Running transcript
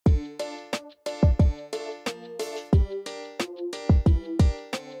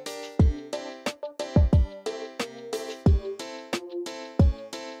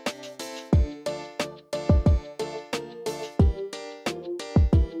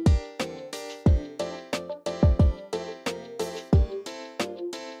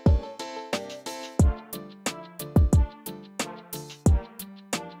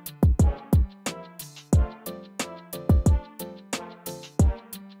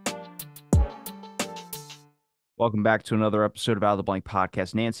Welcome back to another episode of Out of the Blank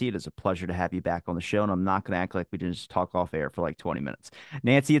Podcast. Nancy, it is a pleasure to have you back on the show, and I'm not going to act like we didn't just talk off air for like 20 minutes.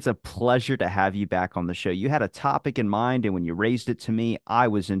 Nancy, it's a pleasure to have you back on the show. You had a topic in mind, and when you raised it to me, I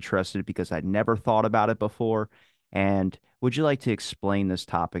was interested because I'd never thought about it before. And would you like to explain this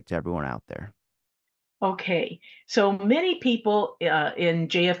topic to everyone out there? Okay, so many people in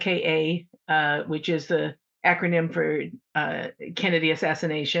JFKA, which is the acronym for Kennedy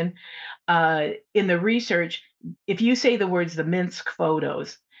assassination, in the research, if you say the words the Minsk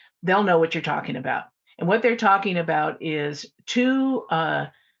photos, they'll know what you're talking about. And what they're talking about is two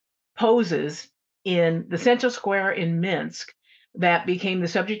poses in the central square in Minsk that became the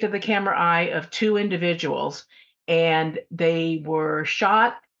subject of the camera eye of two individuals. And they were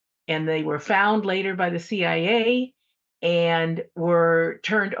shot and they were found later by the CIA and were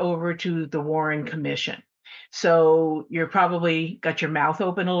turned over to the Warren Commission. So you're probably got your mouth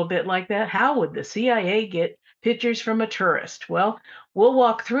open a little bit like that. How would the CIA get pictures from a tourist? Well, we'll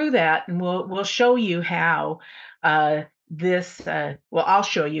walk through that and we'll show you how well, I'll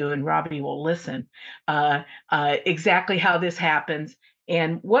show you and Robbie will listen, exactly how this happens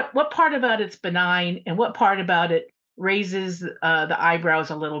and what part about it's benign and what part about it raises the eyebrows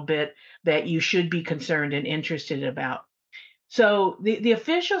a little bit that you should be concerned and interested about. So the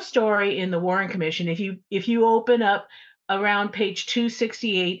official story in the Warren Commission, if you open up around page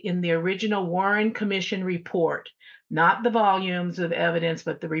 268 in the original Warren Commission report, not the volumes of evidence,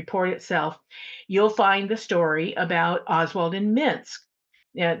 but the report itself, you'll find the story about Oswald in Minsk.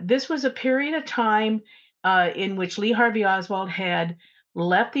 Now, this was a period of time in which Lee Harvey Oswald had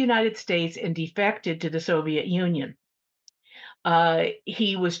left the United States and defected to the Soviet Union.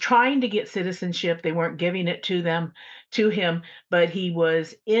 He was trying to get citizenship. They weren't giving it to him, but he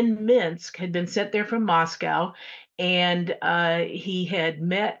was in Minsk, had been sent there from Moscow, and he had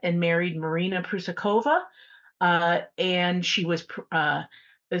met and married Marina Prusakova, and she was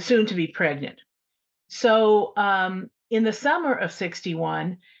soon to be pregnant. So in the summer of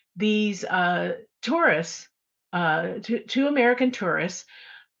 61, these tourists, two American tourists,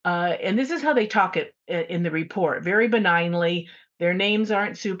 and this is how they talk it in the report, very benignly. Their names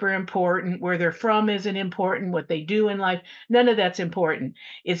aren't super important. Where they're from isn't important. What they do in life, none of that's important.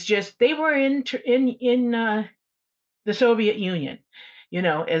 It's just they were in the Soviet Union,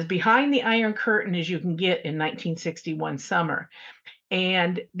 as behind the Iron Curtain as you can get in 1961 summer.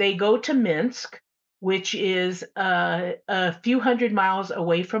 And they go to Minsk, which is a few hundred miles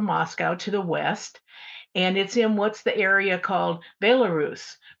away from Moscow to the west, and it's in what's the area called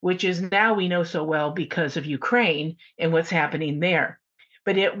Belarus, which is now we know so well because of Ukraine and what's happening there.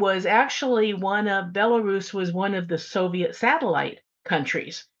 But it was actually Belarus was one of the Soviet satellite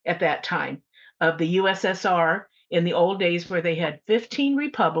countries at that time of the USSR in the old days where they had 15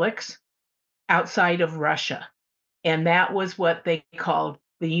 republics outside of Russia. And that was what they called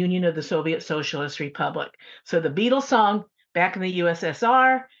the Union of the Soviet Socialist Republic. So the Beatles song back in the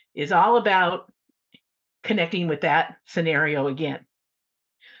USSR is all about connecting with that scenario again.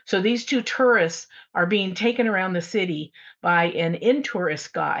 So these two tourists are being taken around the city by an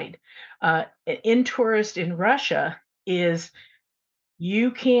in-tourist guide. An in-tourist in Russia is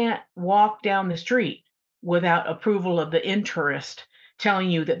you can't walk down the street without approval of the in-tourist telling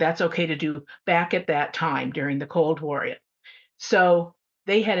you that that's okay to do back at that time during the Cold War. So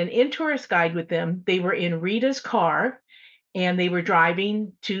they had an in-tourist guide with them. They were in Rita's car and they were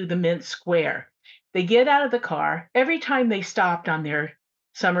driving to the Mint Square. They get out of the car. Every time they stopped on their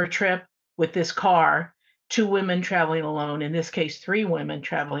summer trip with this car, two women traveling alone, in this case, three women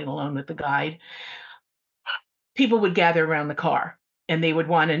traveling alone with the guide, people would gather around the car and they would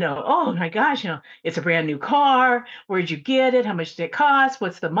want to know, oh my gosh, it's a brand new car. Where'd you get it? How much did it cost?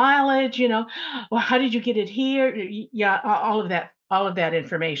 What's the mileage? Well, how did you get it here? Yeah, all of that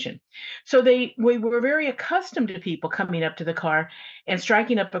information. So we were very accustomed to people coming up to the car and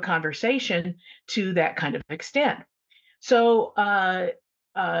striking up a conversation to that kind of extent. So uh,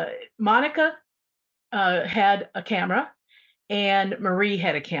 Monica had a camera and Marie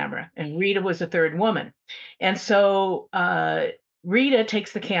had a camera, and Rita was the third woman. And so Rita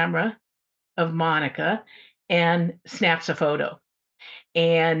takes the camera of Monica and snaps a photo.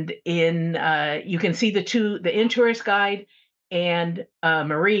 And in you can see the in-tourist guide and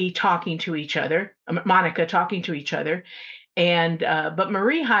Marie talking to each other, Monica talking to each other, and but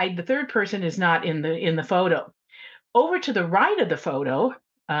Marie Hyde, the third person, is not in the photo. Over to the right of the photo,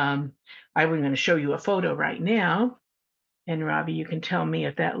 I'm going to show you a photo right now. And Robbie, you can tell me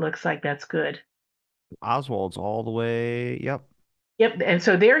if that looks like that's good. Oswald's all the way. Yep. Yep. And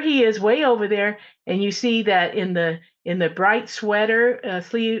so there he is way over there. And you see that in the bright sweater,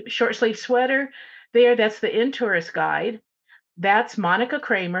 short sleeve sweater, There, that's the In Tourist Guide. That's Monica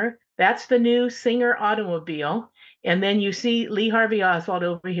Kramer. That's the new Singer automobile. And then you see Lee Harvey Oswald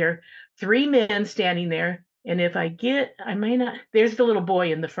over here, three men standing there. And if I may not, there's the little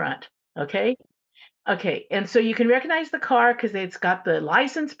boy in the front. Okay. Okay. And so you can recognize the car because it's got the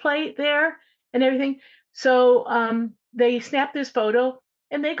license plate there and everything. So they snap this photo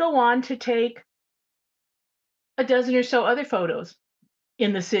and they go on to take a dozen or so other photos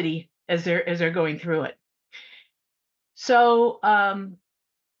in the city as they're going through it. So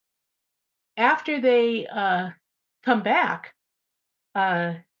after they come back,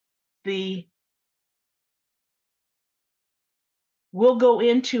 uh, the we'll go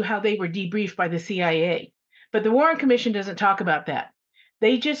into how they were debriefed by the CIA, but the Warren Commission doesn't talk about that.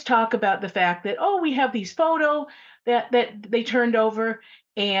 They just talk about the fact that we have these photo that they turned over,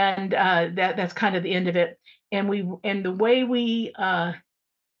 and that's kind of the end of it. And the way we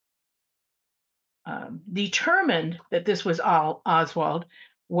determined that this was Oswald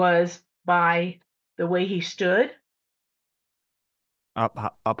was by the way he stood Up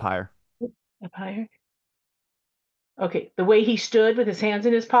higher. up higher. Okay, the way he stood with his hands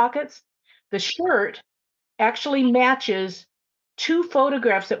in his pockets. The shirt actually matches two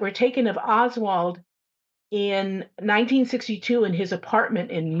photographs that were taken of Oswald in 1962 in his apartment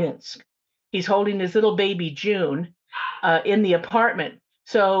in Minsk. He's holding his little baby June in the apartment.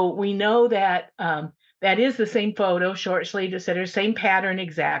 So we know that that is the same photo, short sleeved, etc., same pattern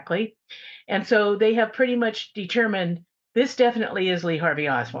exactly. And so they have pretty much determined this definitely is Lee Harvey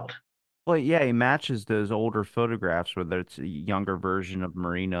Oswald. Well, yeah, he matches those older photographs, whether it's a younger version of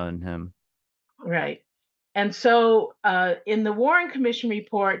Marina and him. Right. And so in the Warren Commission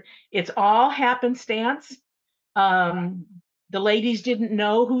report, it's all happenstance. Um, the ladies didn't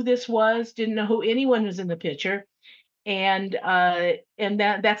know who this was, didn't know who anyone was in the picture, and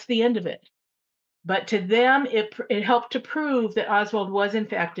that's the end of it. But to them, it helped to prove that Oswald was in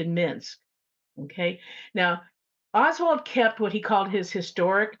fact in Minsk. Okay. Now, Oswald kept what he called his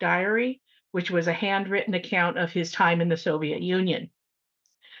historic diary, which was a handwritten account of his time in the Soviet Union.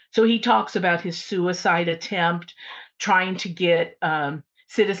 So he talks about his suicide attempt, trying to get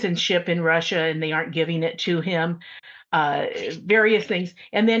citizenship in Russia, and they aren't giving it to him. Various things,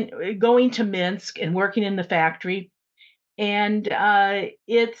 and then going to Minsk and working in the factory. And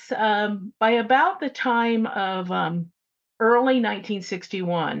it's by about the time of early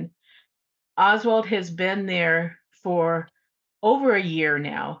 1961, Oswald has been there for over a year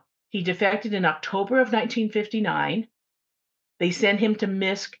now. He defected in October of 1959. They sent him to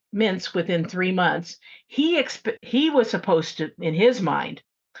Minsk within 3 months. He was supposed to, in his mind,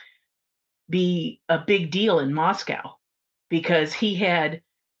 be a big deal in Moscow because he had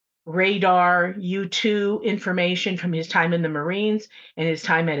radar U-2 information from his time in the Marines and his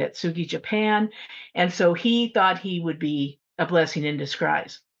time at Atsugi, Japan. And so he thought he would be a blessing in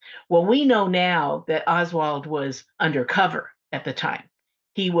disguise. Well, we know now that Oswald was undercover at the time.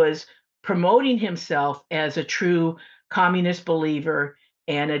 He was promoting himself as a true communist believer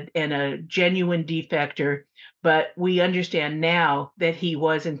and a genuine defector. But we understand now that he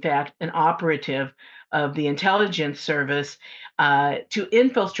was, in fact, an operative of the intelligence service to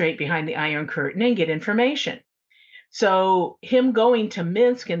infiltrate behind the Iron Curtain and get information. So him going to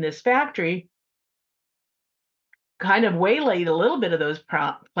Minsk in this factory kind of waylaid a little bit of those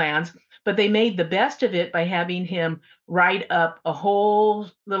plans, but they made the best of it by having him write up a whole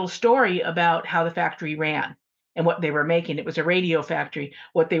little story about how the factory ran and what they were making. It was a radio factory,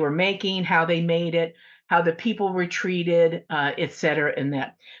 what they were making, how they made it, how the people were treated, et cetera, and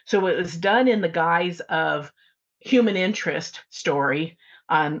that. So it was done in the guise of human interest story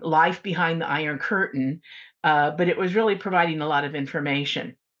on life behind the Iron Curtain, but it was really providing a lot of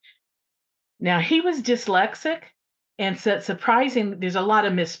information. Now, he was dyslexic, and so it's surprising there's a lot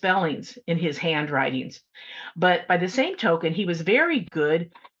of misspellings in his handwritings. But by the same token, he was very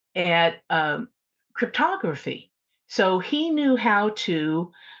good at cryptography. So he knew how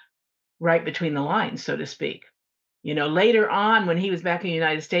to write between the lines, so to speak. You know, later on when he was back in the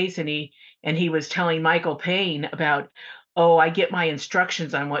United States and he was telling Michael Payne about, oh, I get my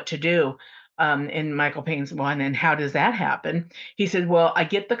instructions on what to do. And Michael Payne's one, and how does that happen? He said, well, I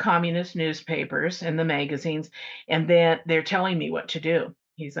get the communist newspapers and the magazines, and then they're telling me what to do.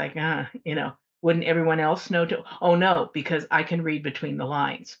 He's like, wouldn't everyone else know to? Oh no, because I can read between the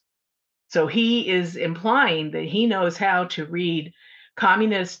lines. So he is implying that he knows how to read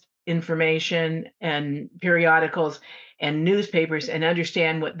communist information and periodicals and newspapers and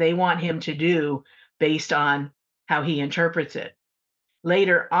understand what they want him to do based on how he interprets it.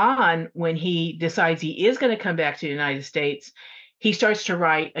 Later on, when he decides he is going to come back to the United States, he starts to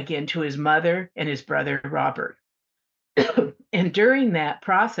write again to his mother and his brother Robert. And during that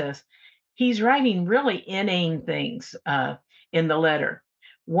process, he's writing really inane things in the letter.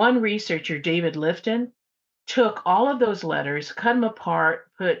 One researcher, David Lifton, took all of those letters, cut them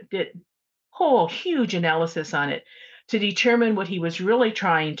apart, put did whole huge analysis on it to determine what he was really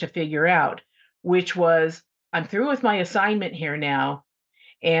trying to figure out, which was, I'm through with my assignment here now,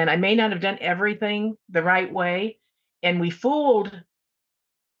 and I may not have done everything the right way, and we fooled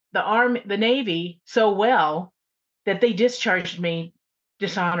the Navy so well that they discharged me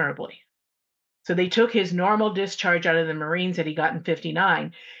dishonorably. So they took his normal discharge out of the Marines that he got in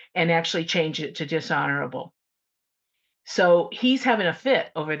 59 and actually changed it to dishonorable. So he's having a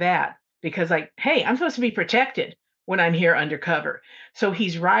fit over that because, like, hey, I'm supposed to be protected when I'm here undercover. So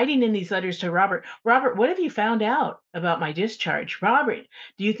he's writing in these letters to Robert. Robert, what have you found out about my discharge? Robert,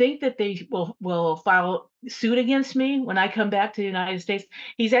 do you think that they will file suit against me when I come back to the United States?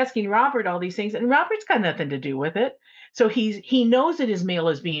 He's asking Robert all these things, and Robert's got nothing to do with it. So he knows that his mail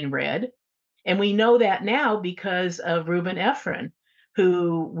is being read. And we know that now because of Reuben Efron,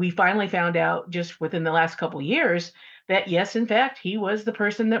 who we finally found out just within the last couple of years that, yes, in fact, he was the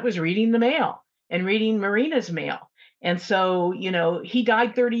person that was reading the mail and reading Marina's mail. And so, he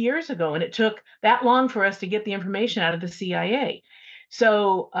died 30 years ago, and it took that long for us to get the information out of the CIA.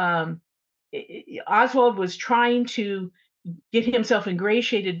 So Oswald was trying to get himself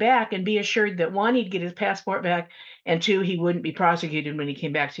ingratiated back and be assured that, one, he'd get his passport back, and two, he wouldn't be prosecuted when he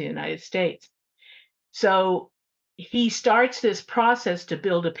came back to the United States. So he starts this process to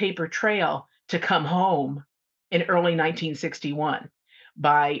build a paper trail to come home in early 1961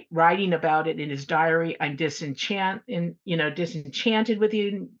 by writing about it in his diary. I'm disenchanted with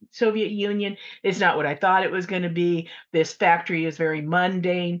the Soviet Union. It's not what I thought it was going to be. This factory is very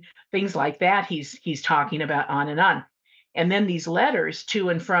mundane. Things like that. He's talking about on and on. And then these letters to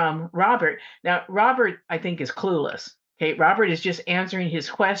and from Robert. Now, Robert, I think, is clueless. Okay, Robert is just answering his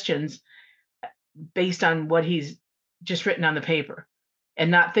questions based on what he's just written on the paper and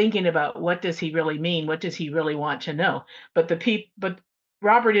not thinking about what does he really mean, what does he really want to know. But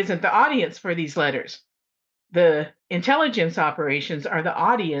Robert isn't the audience for these letters. The intelligence operations are the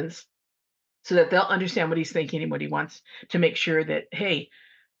audience so that they'll understand what he's thinking and what he wants to make sure that, hey,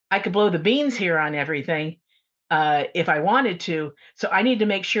 I could blow the beans here on everything if I wanted to. So I need to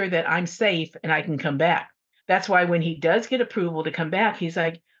make sure that I'm safe and I can come back. That's why when he does get approval to come back, he's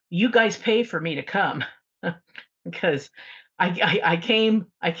like, you guys pay for me to come because I came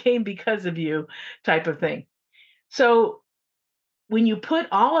because of you, type of thing. So when you put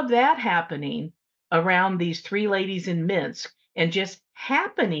all of that happening around these three ladies in Minsk and just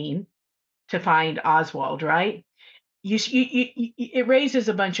happening to find Oswald, right? It raises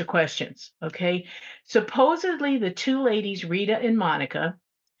a bunch of questions. Okay. Supposedly the two ladies, Rita and Monica,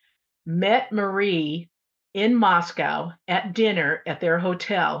 met Marie in Moscow at dinner at their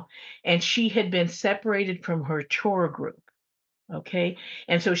hotel, and she had been separated from her tour group. Okay.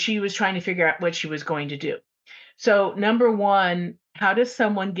 And so she was trying to figure out what she was going to do. So, number one, how does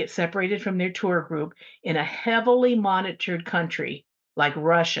someone get separated from their tour group in a heavily monitored country like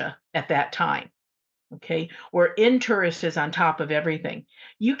Russia at that time? Okay, where Intourist is on top of everything.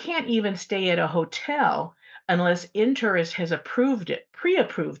 You can't even stay at a hotel unless Intourist has approved it,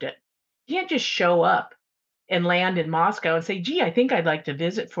 pre-approved it. You can't just show up and land in Moscow and say, gee, I think I'd like to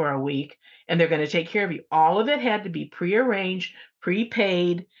visit for a week, and they're going to take care of you. All of it had to be prearranged,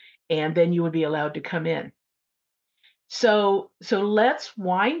 prepaid, and then you would be allowed to come in. So let's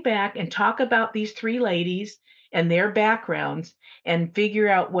wind back and talk about these three ladies and their backgrounds and figure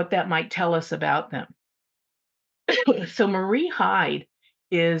out what that might tell us about them. So Marie Hyde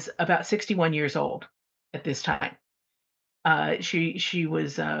is about 61 years old at this time. She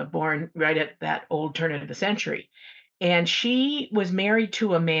was born right at that old turn of the century, and she was married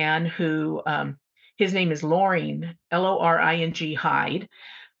to a man who his name is Loring, Loring Hyde,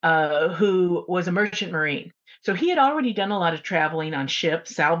 who was a merchant marine. So he had already done a lot of traveling on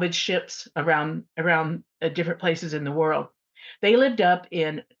ships, salvage ships around different places in the world. They lived up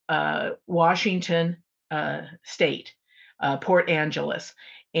in Washington State, Port Angeles,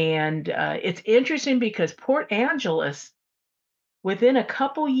 and it's interesting because Port Angeles, within a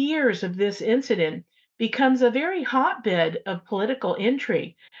couple years of this incident, becomes a very hotbed of political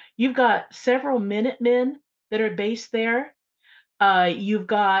intrigue. You've got several Minutemen that are based there. You've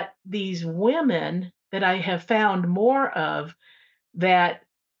got these women that I have found more of that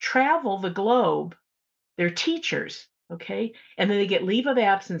travel the globe. They're teachers, okay? And then they get leave of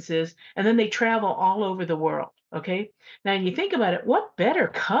absences, and then they travel all over the world, okay? Now, you think about it, what better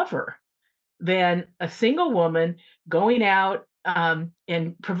cover than a single woman going out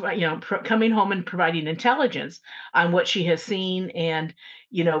and provide, coming home and providing intelligence on what she has seen, and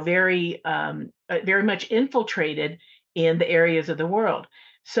very much infiltrated in the areas of the world.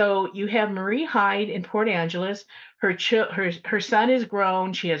 So you have Marie Hyde in Port Angeles. Her son is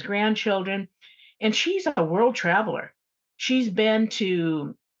grown. She has grandchildren, and she's a world traveler. She's been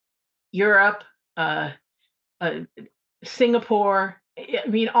to Europe, uh, uh, Singapore. I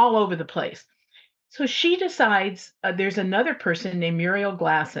mean, all over the place. So she decides, there's another person named Muriel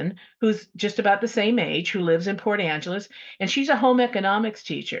Glasson, who's just about the same age, who lives in Port Angeles, and she's a home economics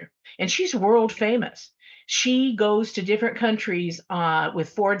teacher, and she's world famous. She goes to different countries with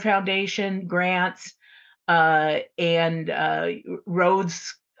Ford Foundation grants, and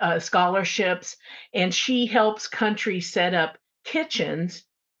Rhodes scholarships, and she helps countries set up kitchens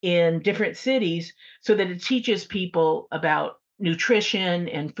in different cities so that it teaches people about nutrition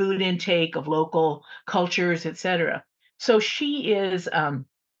and food intake of local cultures, etc. So she is a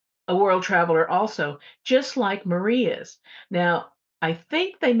world traveler also, just like Marie is. Now, I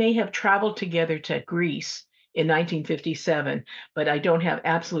think they may have traveled together to Greece in 1957, but I don't have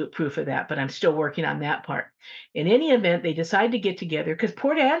absolute proof of that, but I'm still working on that part. In any event, they decide to get together because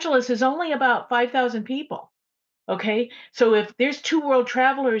Port Angeles is only about 5,000 people. Okay, so if there's two world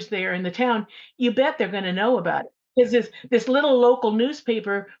travelers there in the town, you bet they're going to know about it. Because this little local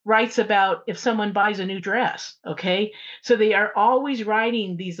newspaper writes about if someone buys a new dress. Okay, so they are always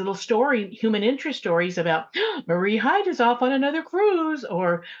writing these little human interest stories about Marie Hyde is off on another cruise,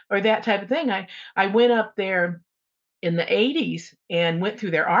 or that type of thing. I went up there in the 80s and went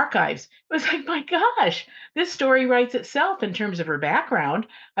through their archives. It was like, my gosh, this story writes itself in terms of her background.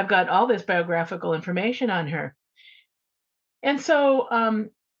 I've got all this biographical information on her. And so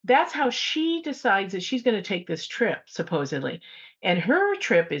that's how she decides that she's going to take this trip, supposedly. And her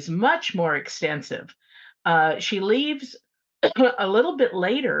trip is much more extensive. She leaves a little bit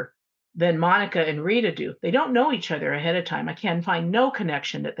later than Monica and Rita do. They don't know each other ahead of time. I can find no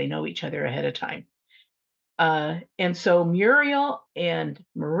connection that they know each other ahead of time. And so Muriel and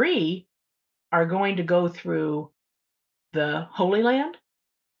Marie are going to go through the Holy Land.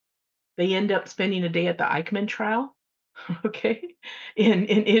 They end up spending a day at the Eichmann trial. Okay, in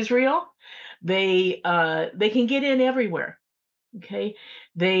Israel. They can get in everywhere. Okay,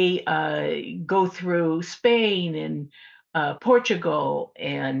 they go through Spain and Portugal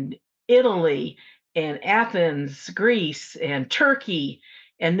and Italy and Athens, Greece and Turkey,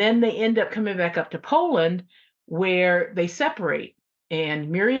 and then they end up coming back up to Poland, where they separate. And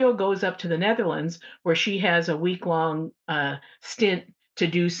Muriel goes up to the Netherlands, where she has a week-long stint to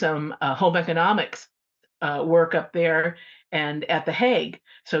do some home economics work up there and at The Hague.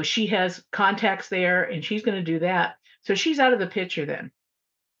 So she has contacts there, and she's going to do that. So she's out of the picture then.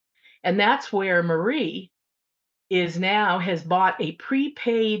 And that's where Marie is now has bought a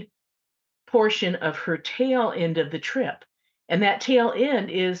prepaid portion of her tail end of the trip. And that tail end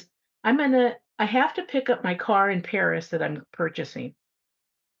is I have to pick up my car in Paris that I'm purchasing.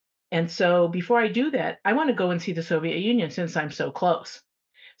 And so before I do that, I want to go and see the Soviet Union since I'm so close.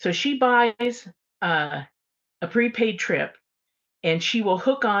 So she buys a prepaid trip, and she will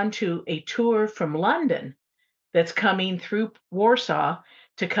hook on to a tour from London that's coming through Warsaw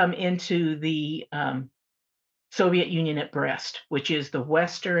to come into the Soviet Union at Brest, which is the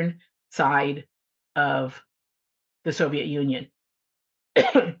western side of the Soviet Union.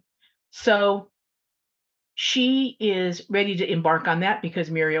 So she is ready to embark on that because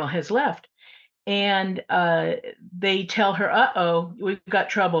Muriel has left. And they tell her, uh-oh, we've got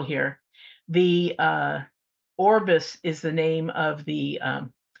trouble here. The Orbis is the name of the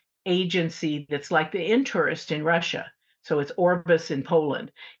agency that's like the Intourist in Russia. So it's Orbis in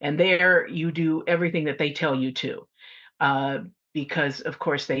Poland. And there you do everything that they tell you to, uh, because, of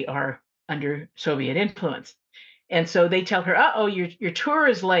course, they are under Soviet influence. And so they tell her, uh oh, your tour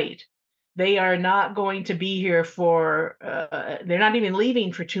is late. They are not going to be here for, they're not even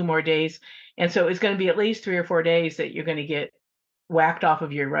leaving for 2 more days. And so it's going to be at least 3 or 4 days that you're going to get whacked off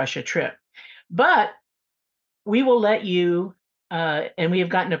of your Russia trip. But we will let you, and we have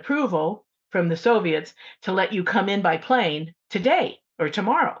gotten approval from the Soviets to let you come in by plane today or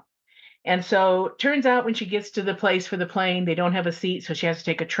tomorrow. And so turns out when she gets to the place for the plane, they don't have a seat, so she has to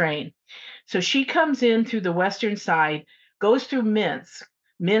take a train. So she comes in through the western side, goes through Minsk.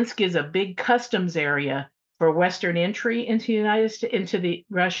 Minsk is a big customs area for Western entry into the United States, into the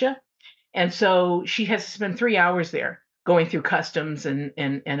Russia. And so she has to spend 3 hours there going through customs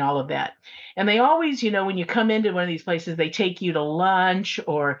and all of that. And they always, when you come into one of these places, they take you to lunch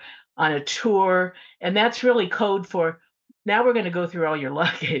or on a tour. And that's really code for now we're going to go through all your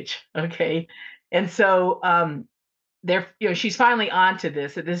luggage. Okay. And so she's finally onto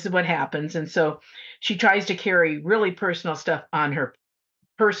this, that this is what happens. And so she tries to carry really personal stuff on her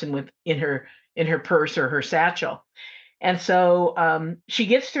person with in her purse or her satchel. And so she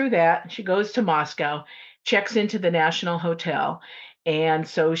gets through that. She goes to Moscow, checks into the National Hotel. And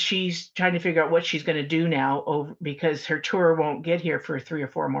so she's trying to figure out what she's going to do now because her tour won't get here for 3 or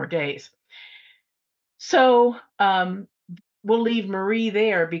 4 more days. So we'll leave Marie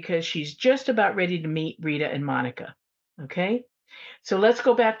there because she's just about ready to meet Rita and Monica. Okay. So let's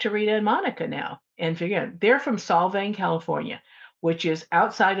go back to Rita and Monica now and figure out they're from Solvang, California, which is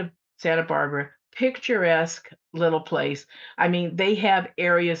outside of Santa Barbara, picturesque little place. I mean, they have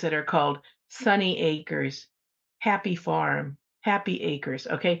areas that are called Sunny Acres, Happy Farm, Happy Acres.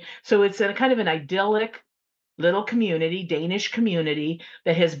 Okay. So it's a kind of an idyllic little community, Danish community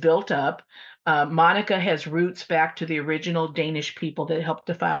that has built up. Monica has roots back to the original Danish people that helped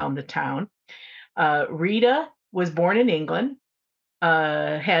to found the town. Rita was born in England,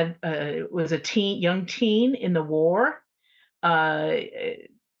 had was a young teen in the war uh,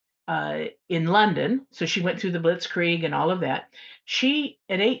 in London. So she went through the Blitzkrieg and all of that. She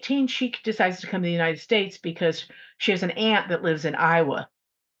at 18 she decides to come to the United States because she has an aunt that lives in Iowa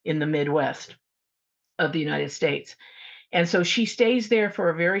in the Midwest of the United States. And so she stays there for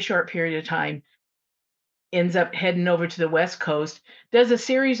a very short period of time, ends up heading over to the West Coast, does a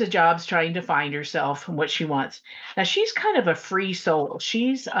series of jobs trying to find herself and what she wants. Now she's kind of a free soul.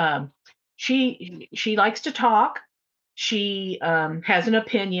 She likes to talk. She has an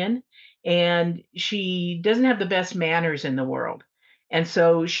opinion, and she doesn't have the best manners in the world. And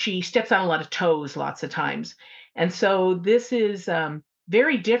so she steps on a lot of toes lots of times. And so this is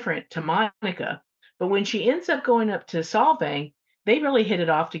very different to Monica. But when she ends up going up to Solvang, they really hit it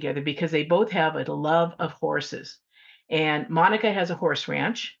off together because they both have a love of horses. And Monica has a horse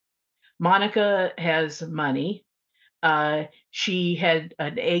ranch. Monica has money. She had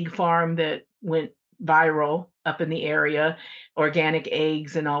an egg farm that went viral up in the area, organic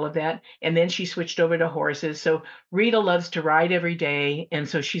eggs and all of that. And then she switched over to horses. So Rita loves to ride every day. And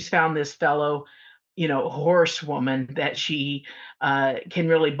so she's found this fellow, horsewoman that she can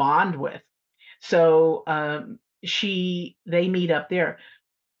really bond with. So they meet up there.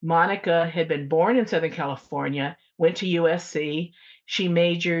 Monica had been born in Southern California, went to USC. She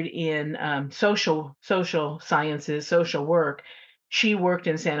majored in social sciences, social work. She worked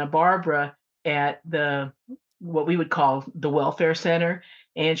in Santa Barbara at the what we would call the welfare center,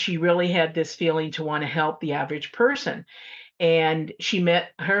 and she really had this feeling to want to help the average person. And she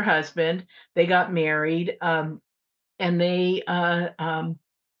met her husband. They got married, and they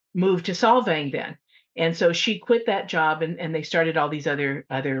moved to Solvang then. And so she quit that job, and they started all these other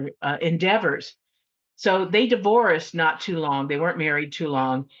endeavors. So they divorced not too long. They weren't married too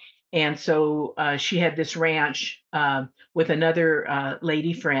long. And so she had this ranch with another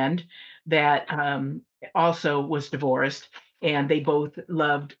lady friend that also was divorced. And they both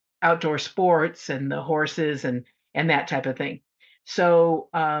loved outdoor sports and the horses and that type of thing. So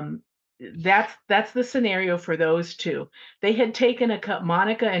that's the scenario for those two. They had taken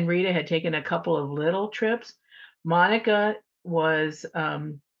Monica and Rita had taken a couple of little trips. Monica was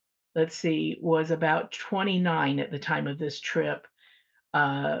let's see, was about 29 at the time of this trip.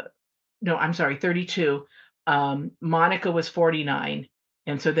 Uh, no, I'm sorry, 32. Monica was 49.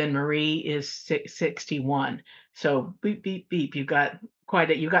 And so then Marie is 61. So beep, beep, beep. You got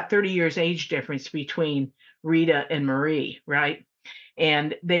 30 years age difference between Rita and Marie, right?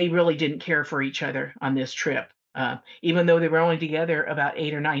 And they really didn't care for each other on this trip. Even though they were only together about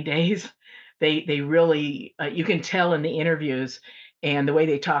 8 or 9 days, they really you can tell in the interviews and the way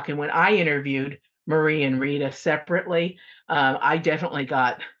they talk. And when I interviewed Marie and Rita separately, I definitely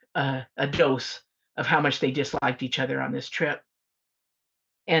got a dose of how much they disliked each other on this trip.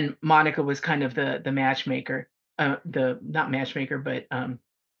 And Monica was kind of the matchmaker, the not matchmaker, but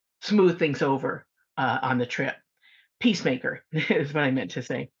smooth things over on the trip. Peacemaker is what I meant to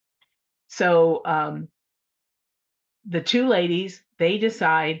say. So the two ladies, they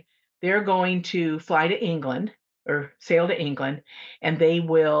decide they're going to fly to England or sail to England, and they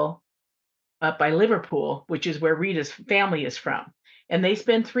will up by Liverpool, which is where Rita's family is from. And they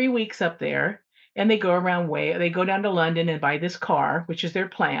spend 3 weeks up there, and they go around way. They go down to London and buy this car, which is their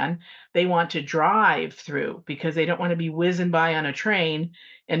plan. They want to drive through because they don't want to be whizzing by on a train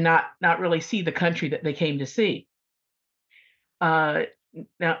and not really see the country that they came to see. Uh,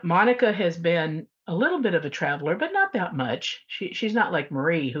 Now, Monica has been a little bit of a traveler, but not that much. She's not like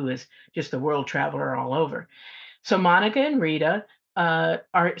Marie, who is just a world traveler all over. So Monica and Rita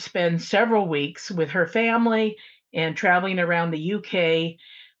are spend several weeks with her family and traveling around the UK.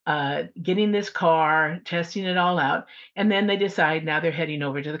 getting this car, testing it all out, and then they decide now they're heading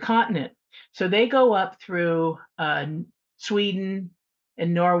over to the continent. So they go up through Sweden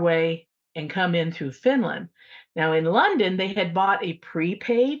and Norway and come in through Finland. Now in London, they had bought a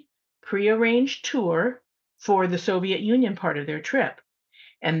prepaid, prearranged tour for the Soviet Union part of their trip.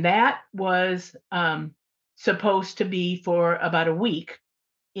 And that was supposed to be for about a week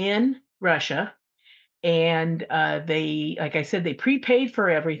in Russia. And they, like I said, they prepaid for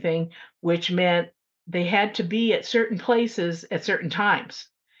everything, which meant they had to be at certain places at certain times.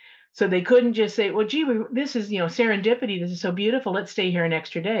 So they couldn't just say, "Well, gee, this is serendipity. This is so beautiful. Let's stay here an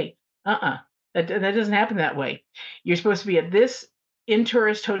extra day." Uh-uh. That doesn't happen that way. You're supposed to be at this in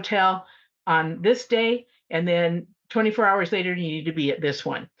tourist hotel on this day, and then 24 hours later you need to be at this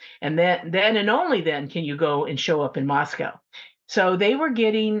one, and then and only then can you go and show up in Moscow. So they were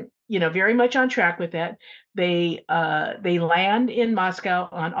getting very much on track with that. They land in Moscow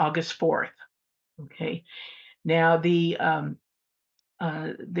on August 4th. Okay. Now they're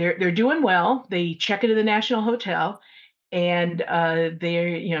doing well. They check into the National Hotel, and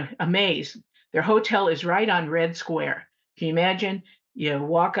they're amazed. Their hotel is right on Red Square. Can you imagine? You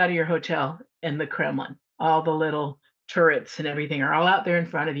walk out of your hotel and the Kremlin, all the little turrets and everything are all out there in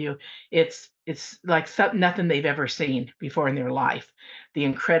front of you. It's like nothing they've ever seen before in their life. The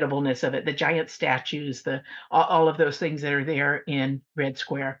incredibleness of it, the giant statues, the all of those things that are there in Red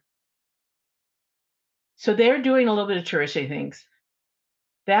Square. So they're doing a little bit of touristy things.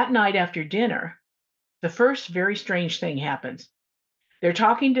 That night after dinner, the first very strange thing happens. They're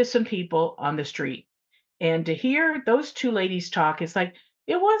talking to some people on the street. And to hear those two ladies talk, it's like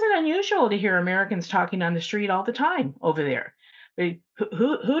it wasn't unusual to hear Americans talking on the street all the time over there.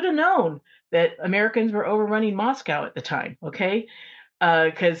 Who'd have known that Americans were overrunning Moscow at the time? Okay,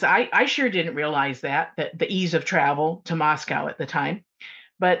 because I sure didn't realize that the ease of travel to Moscow at the time.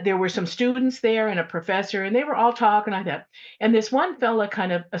 But there were some students there and a professor, and they were all talking like that. And this one fella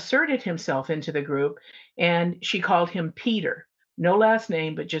kind of asserted himself into the group, and she called him Peter. No last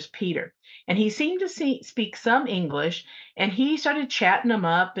name, but just Peter. And he seemed to speak some English, and he started chatting them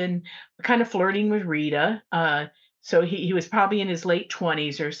up and kind of flirting with Rita. So he was probably in his late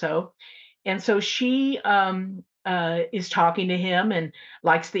 20s or so. And so she is talking to him and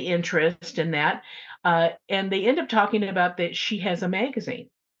likes the interest in that. And they end up talking about that she has a magazine.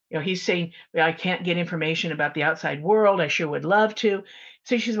 He's saying, "Well, I can't get information about the outside world. I sure would love to."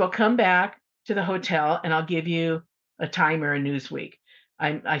 So she says, "Well, come back to the hotel and I'll give you a Time or a Newsweek."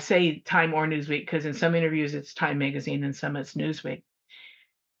 I say Time or Newsweek because in some interviews it's Time Magazine and some it's Newsweek,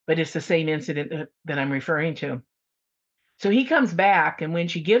 but it's the same incident that I'm referring to. So he comes back, and when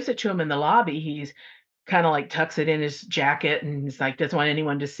she gives it to him in the lobby, he's kind of like tucks it in his jacket and he's like doesn't want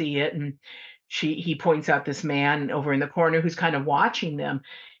anyone to see it. And he points out this man over in the corner who's kind of watching them.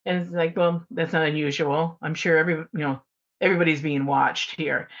 And it's like, well, that's not unusual. I'm sure everybody's being watched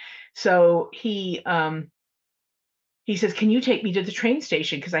here. So he says, "Can you take me to the train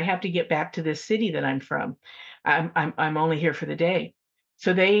station? Because I have to get back to this city that I'm from. I'm only here for the day."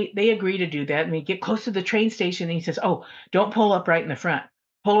 So they agree to do that, and we get close to the train station, and he says, "Oh, don't pull up right in the front.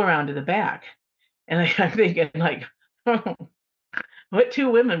 Pull around to the back." And I'm thinking, like, oh, what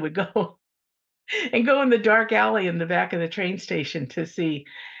two women would go and go in the dark alley in the back of the train station to see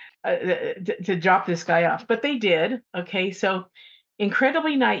to drop this guy off? But they did. Okay, so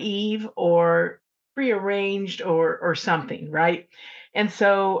incredibly naive or prearranged or something, right? And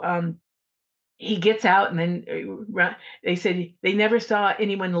so he gets out, and then they said they never saw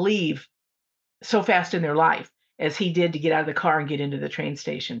anyone leave so fast in their life as he did to get out of the car and get into the train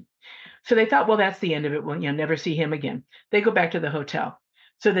station. So they thought, well, that's the end of it. We'll never see him again. They go back to the hotel.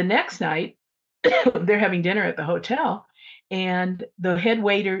 So the next night, they're having dinner at the hotel, and the head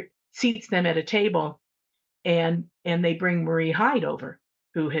waiter seats them at a table, and they bring Marie Hyde over,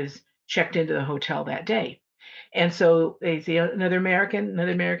 who has checked into the hotel that day. And so they see another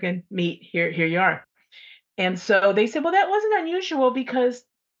American, meet here you are. And so they said, well, that wasn't unusual because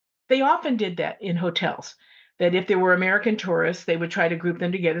they often did that in hotels, that if there were American tourists, they would try to group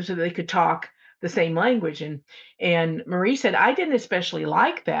them together so that they could talk the same language. And Marie said, "I didn't especially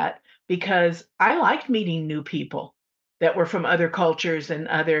like that because I liked meeting new people that were from other cultures and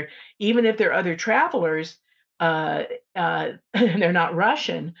other, even if they're other travelers, and they're not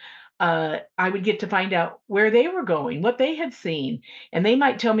Russian, I would get to find out where they were going, what they had seen, and they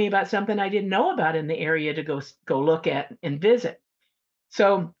might tell me about something I didn't know about in the area to go look at and visit."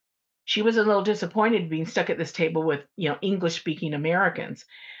 So she was a little disappointed being stuck at this table with English speaking Americans.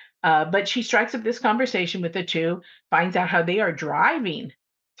 But she strikes up this conversation with the two, finds out how they are driving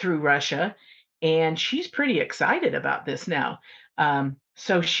through Russia, and she's pretty excited about this now.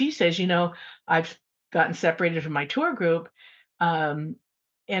 So she says, I've gotten separated from my tour group. Um,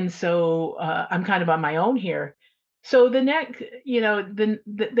 and so I'm kind of on my own here. So the next,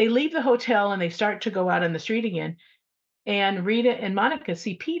 they leave the hotel and they start to go out on the street again. And Rita and Monica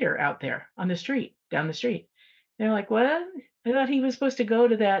see Peter out there on the street, down the street. They're like, "What? I thought he was supposed to go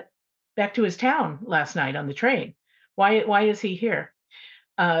to back to his town last night on the train. Why is he here?"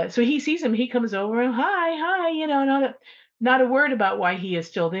 So he sees him. He comes over and hi, hi. Not a word about why he is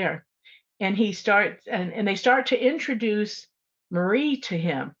still there. And he starts and they start to introduce Marie to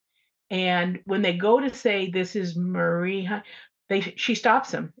him. And when they go to say this is Marie, she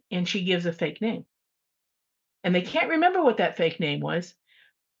stops him and she gives a fake name. And they can't remember what that fake name was,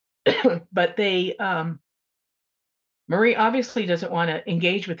 but Marie obviously doesn't want to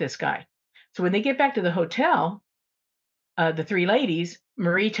engage with this guy. So when they get back to the hotel, the three ladies,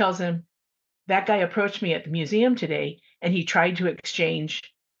 Marie tells him that guy approached me at the museum today and he tried to exchange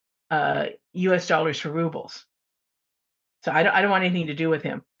US dollars for rubles. So I don't want anything to do with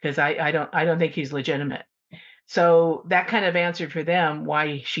him because I don't think he's legitimate. So that kind of answered for them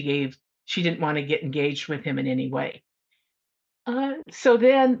why she didn't want to get engaged with him in any way. So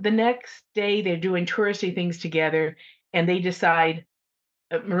then the next day they're doing touristy things together and they decide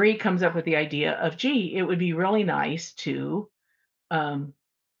Marie comes up with the idea of, gee, it would be really nice to um,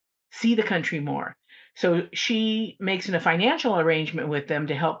 see the country more. So she makes a financial arrangement with them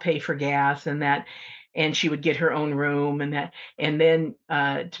to help pay for gas and that, and she would get her own room and that, and then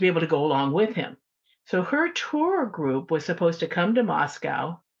to be able to go along with him. So her tour group was supposed to come to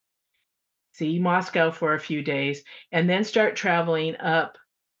Moscow, see Moscow for a few days, and then start traveling up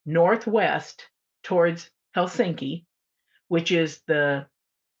northwest towards Helsinki, which is the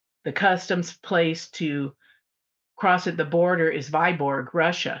customs place to cross at the border is Viborg,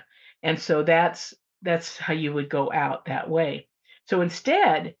 Russia. And so that's how you would go out that way. So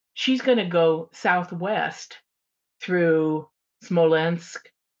instead, she's going to go southwest through Smolensk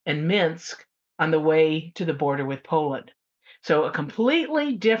and Minsk on the way to the border with Poland. So a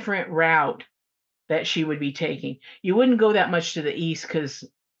completely different route that she would be taking. You wouldn't go that much to the east because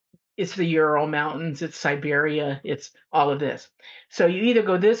it's the Ural Mountains, it's Siberia, it's all of this. So you either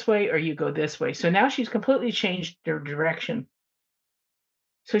go this way or you go this way. So now she's completely changed her direction.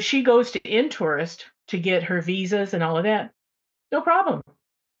 So she goes to Intourist to get her visas and all of that. No problem.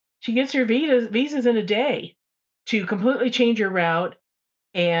 She gets her visas in a day to completely change her route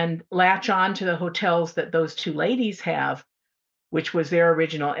and latch on to the hotels that those two ladies have, which was their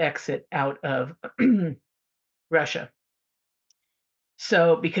original exit out of Russia.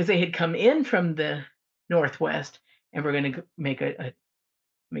 So because they had come in from the northwest, and we're going to make let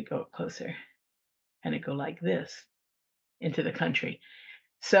me go closer, and it go like this into the country.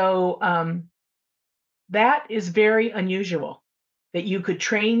 So that is very unusual that you could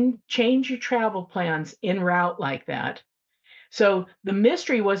change your travel plans en route like that. So the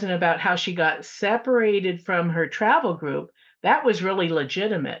mystery wasn't about how she got separated from her travel group. That was really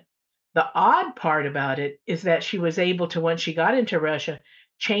legitimate. The odd part about it is that she was able to, once she got into Russia,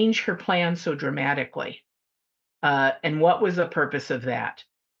 change her plan so dramatically. And what was the purpose of that?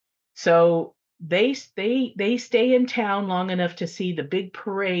 So they stay in town long enough to see the big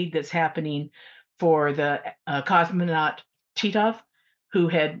parade that's happening for the cosmonaut Titov, who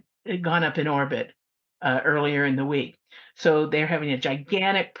had gone up in orbit earlier in the week. So they're having a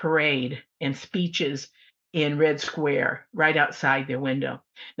gigantic parade and speeches in Red Square right outside their window.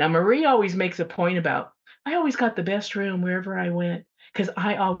 Now Marie always makes a point about I always got the best room wherever I went because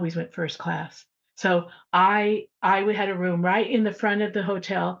I always went first class. So I had a room right in the front of the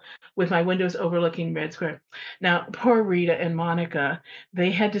hotel with my windows overlooking Red Square. Now, poor Rita and Monica,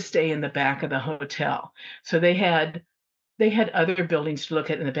 they had to stay in the back of the hotel. So they had other buildings to look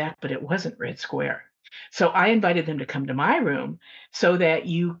at in the back, but it wasn't Red Square. So I invited them to come to my room so that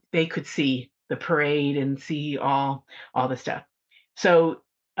they could see the parade and see all the stuff. So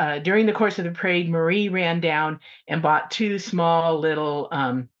during the course of the parade, Marie ran down and bought two small little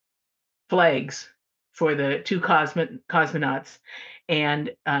flags for the two cosmonauts,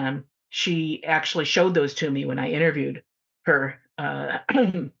 and she actually showed those to me when I interviewed her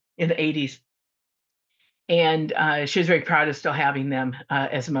in the 80s. And she was very proud of still having them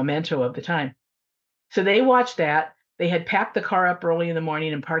as a memento of the time. So they watched that. They had packed the car up early in the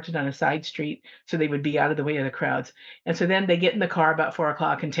morning and parked it on a side street so they would be out of the way of the crowds. And so then they get in the car about 4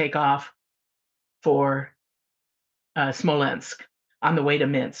 o'clock and take off for Smolensk on the way to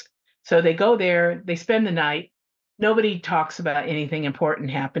Minsk. So they go there, they spend the night. Nobody talks about anything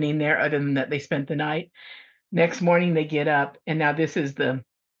important happening there other than that they spent the night. Next morning they get up, and now this is the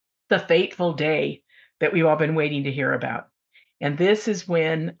fateful day that we've all been waiting to hear about. And this is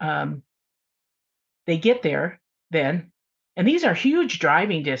when they get there then. And these are huge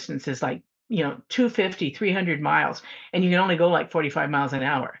driving distances, like, 250, 300 miles, and you can only go like 45 miles an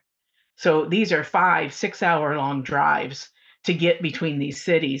hour. So these are 5, 6 hour long drives to get between these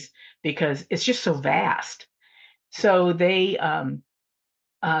cities because it's just so vast. So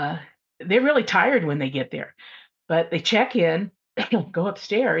uh, they're really tired when they get there, but they check in, go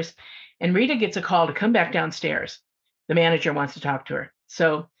upstairs, and Rita gets a call to come back downstairs. The manager wants to talk to her.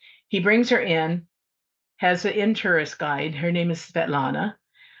 So he brings her in, has an in tourist guide. Her name is Svetlana,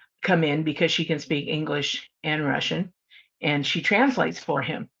 come in because she can speak English and Russian, and she translates for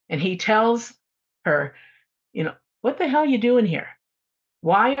him. And he tells her, what the hell are you doing here?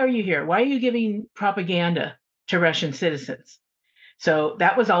 Why are you here? Why are you giving propaganda to Russian citizens? So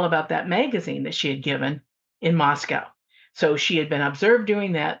that was all about that magazine that she had given in Moscow. So she had been observed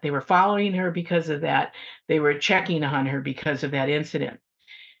doing that. They were following her because of that. They were checking on her because of that incident.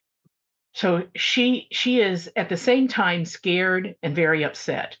 So she is at the same time scared and very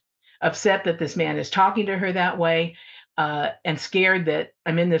upset. Upset that this man is talking to her that way, and scared that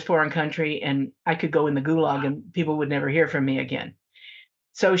I'm in this foreign country and I could go in the gulag and people would never hear from me again.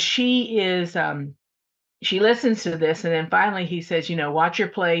 So she listens to this, and then finally he says, watch your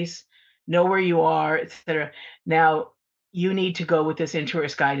place, know where you are, etc. Now you need to go with this in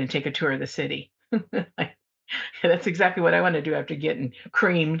tourist guide and take a tour of the city. That's exactly what I want to do after getting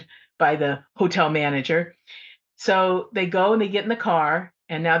creamed by the hotel manager. So they go and they get in the car,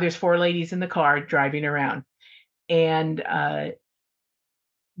 and now there's four ladies in the car driving around. And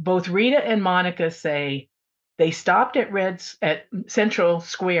both Rita and Monica say they stopped at Central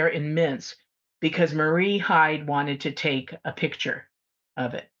Square in Minsk because Marie Hyde wanted to take a picture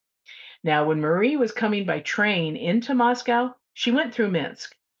of it. Now, when Marie was coming by train into Moscow, she went through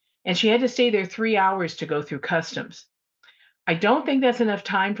Minsk, and she had to stay there 3 hours to go through customs. I don't think that's enough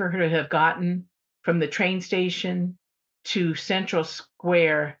time for her to have gotten from the train station to Central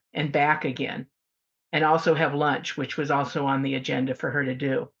Square and back again, and also have lunch, which was also on the agenda for her to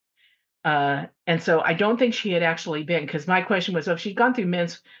do. And so I don't think she had actually been, because my question was, if she'd gone through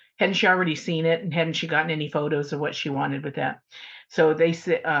Minsk, hadn't she already seen it, and hadn't she gotten any photos of what she wanted with that? So they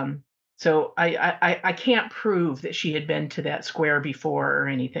said, so I can't prove that she had been to that square before or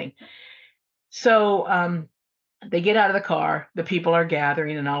anything. So they get out of the car, the people are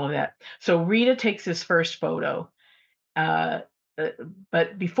gathering and all of that. So Rita takes this first photo. Uh, uh,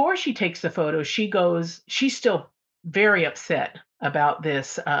 but before she takes the photo, she's still very upset about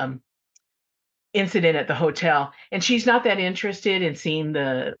this incident at the hotel, and she's not that interested in seeing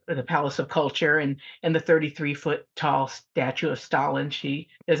the Palace of Culture and the 33-foot tall statue of Stalin. She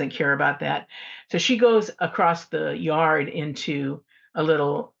doesn't care about that. So she goes across the yard into some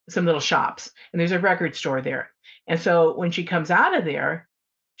little shops, and there's a record store there. And so when she comes out of there,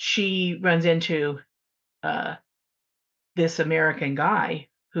 she runs into uh, this American guy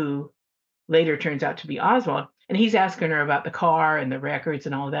who later turns out to be Oswald, and he's asking her about the car and the records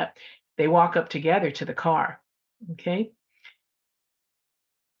and all of that. They walk up together to the car. Okay.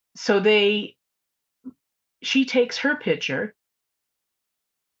 So she takes her picture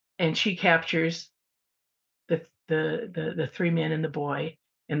and she captures the three men and the boy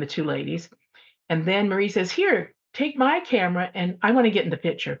and the two ladies. And then Marie says, "Here, take my camera and I want to get in the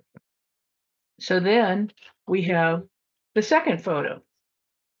picture." So then we have the second photo,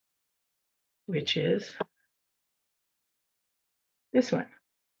 which is this one.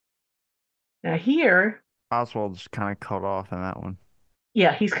 Now here, Oswald's kind of cut off in that one.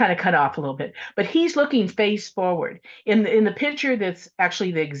 yeah, he's kind of cut off a little bit, but he's looking face forward. In the picture that's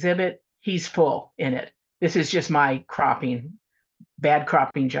actually the exhibit, he's full in it. This is just my bad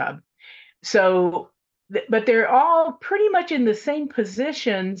cropping job. So, but they're all pretty much in the same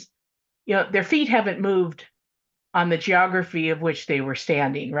positions. Their feet haven't moved on the geography of which they were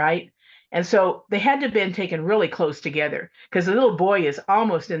standing, right? And so they had to have been taken really close together because the little boy is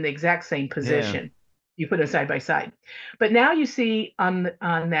almost in the exact same Yeah. position. You put them side by side. But now you see on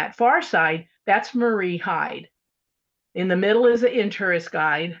that far side, that's Marie Hyde. In the middle is the in tourist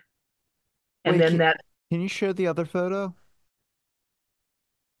guide, and Wait, then that can you show the other photo?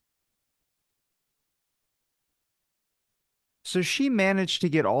 So she managed to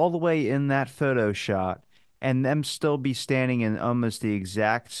get all the way in that photo shot and them still be standing in almost the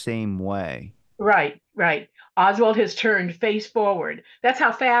exact same way. right, right. Oswald has turned face forward. That's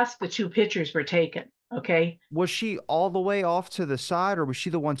how fast the two pictures were taken. Okay. Was she all the way off to the side, or was she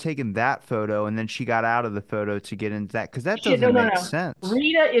the one taking that photo and then she got out of the photo to get into that? Because that No, doesn't no, make no. sense.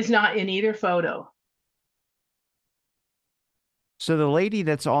 Rita is not in either photo. So the lady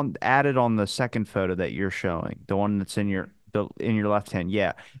that's on added on the second photo that you're showing, the one that's in your The in your left hand,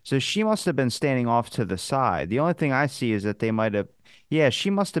 yeah. So she must have been standing off to the side. The only thing I see is that they might have, yeah, she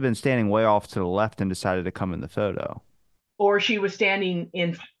must have been standing way off to the left and decided to come in the photo. Or she was standing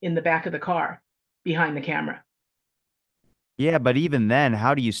in the back of the car behind the camera. Yeah, but even then,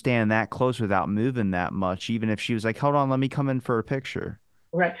 how do you stand that close without moving that much? Even if she was like, "Hold on, let me come in for a picture."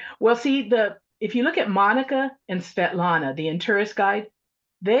 Right. Well, see, the if you look at Monica and Svetlana, the in tourist guide,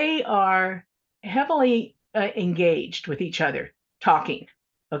 they are heavily engaged with each other, talking.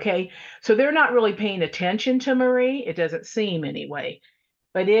 Okay, so they're not really paying attention to Marie. It doesn't seem anyway.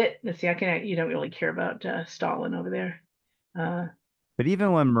 But let's see, I can. You don't really care about Stalin over there. Uh, But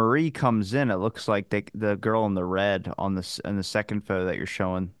even when Marie comes in, it looks like the girl in the red on in the second photo that you're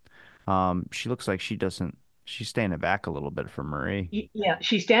showing, she looks like she doesn't. She's standing back a little bit from Marie. yeah,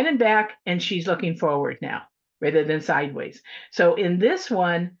 she's standing back and she's looking forward now rather than sideways. So in this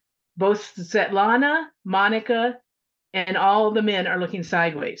one, both Svetlana, Monica, and all the men are looking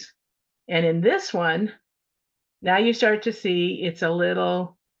sideways. And in this one, now you start to see it's a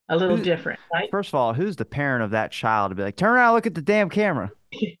little Who, different, right? first of all, who's the parent of that child to be like, turn around, look at the damn camera?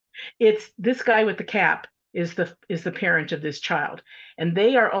 It's this guy with the cap is the parent of this child. And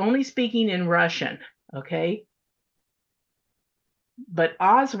they are only speaking in Russian, okay? But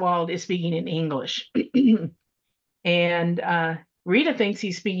Oswald is speaking in English. And Rita thinks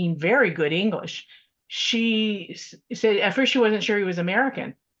he's speaking very good English. She said at first she wasn't sure he was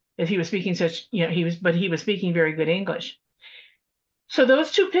American, that he was speaking such, but he was speaking very good English. So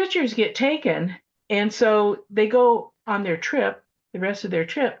those two pictures get taken, and so they go on their trip, the rest of their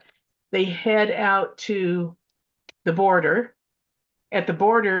trip. They head out to the border. At the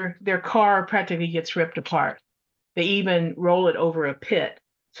border, their car practically gets ripped apart. They even roll it over a pit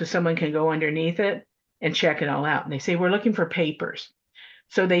so someone can go underneath it and check it all out. And they say, we're looking for papers.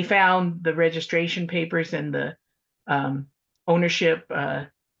 So they found the registration papers and the ownership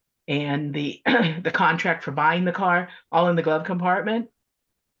and the the contract for buying the car all in the glove compartment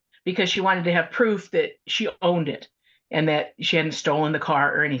because she wanted to have proof that she owned it and that she hadn't stolen the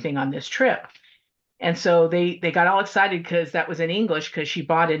car or anything on this trip. And so they got all excited because that was in English because she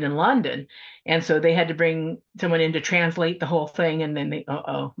bought it in London. And so they had to bring someone in to translate the whole thing. And then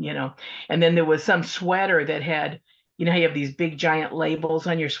and then there was some sweater that had, you have these big giant labels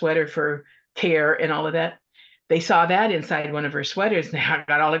on your sweater for care and all of that. They saw that inside one of her sweaters and they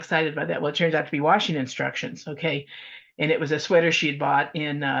got all excited about that. Well, it turns out to be washing instructions. Okay. And it was a sweater she had bought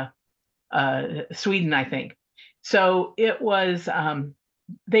in Sweden, I think. So it was,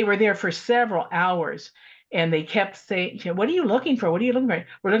 they were there for several hours and they kept saying, what are you looking for? What are you looking for?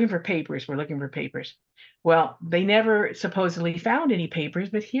 We're looking for papers. We're looking for papers. Well, they never supposedly found any papers,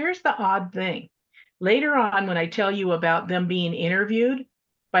 but here's the odd thing. Later on, when I tell you about them being interviewed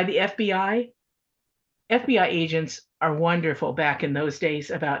by the FBI agents are wonderful back in those days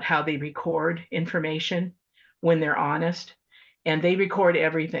about how they record information when they're honest, and they record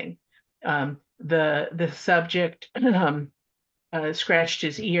everything. The subject scratched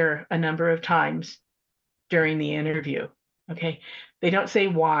his ear a number of times during the interview. Okay, they don't say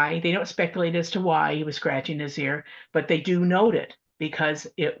why, they don't speculate as to why he was scratching his ear, but they do note it because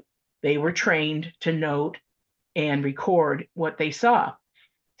they were trained to note and record what they saw.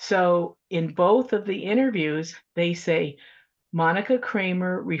 So in both of the interviews, they say Monica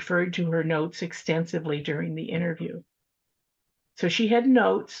Kramer referred to her notes extensively during the interview. So she had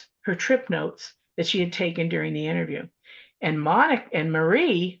notes, her trip notes that she had taken during the interview. And Monica and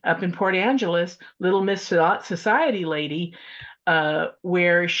Marie up in Port Angeles, Little Miss Society lady,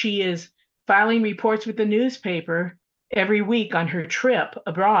 where she is filing reports with the newspaper every week on her trip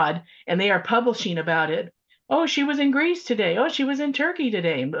abroad, and they are publishing about it. Oh, she was in Greece today. Oh, she was in Turkey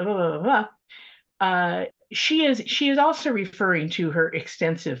today. Blah, blah, blah, blah. She is also referring to her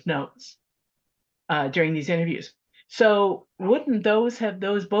extensive notes during these interviews. So wouldn't both of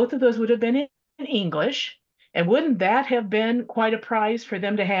those would have been in English, and wouldn't that have been quite a prize for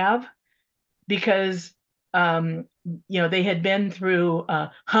them to have? Because they had been through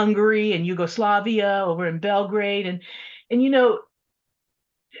Hungary and Yugoslavia over in Belgrade, and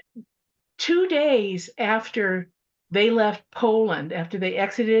 2 days after they left Poland, after they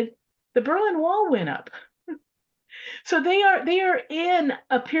exited, the Berlin Wall went up. So they are in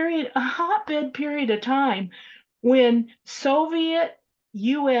a hotbed period of time when Soviet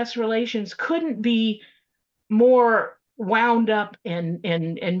US relations couldn't be more wound up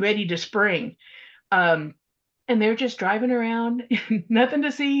and ready to spring. And they're just driving around, nothing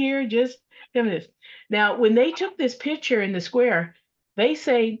to see here, just having this. Now, when they took this picture in the square, they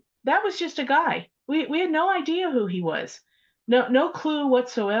say that was just a guy. We had no idea who he was. No clue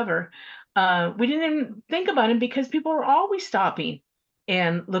whatsoever. We didn't even think about him because people were always stopping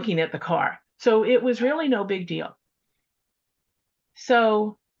and looking at the car. So it was really no big deal.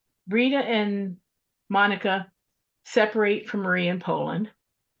 So Rita and Monica separate from Marie in Poland.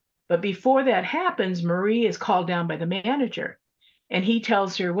 But before that happens, Marie is called down by the manager and he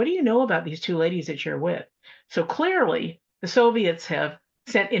tells her, "What do you know about these two ladies that you're with?" So clearly, the Soviets have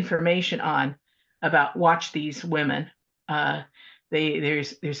sent information on about watch these women. Uh,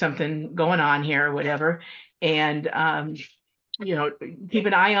 there's something going on here or whatever, and you know, keep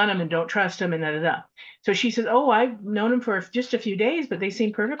an eye on them and don't trust them and da da da. So she says, "Oh, I've known them for just a few days, but they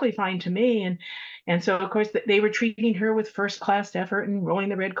seem perfectly fine to me." And so of course they were treating her with first class effort and rolling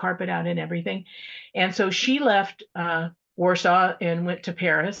the red carpet out and everything. And so she left Warsaw and went to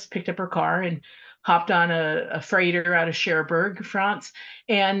Paris, picked up her car and hopped on a freighter out of Cherbourg, France,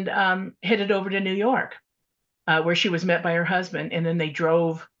 and headed over to New York, where she was met by her husband. And then they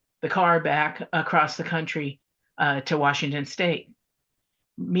drove the car back across the country to Washington State.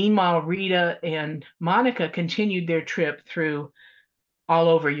 Meanwhile, Rita and Monica continued their trip through all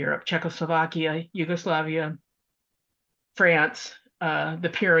over Europe, Czechoslovakia, Yugoslavia, France, the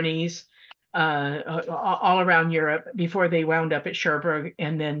Pyrenees, all around Europe before they wound up at Cherbourg.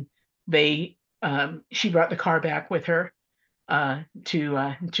 And then she brought the car back with her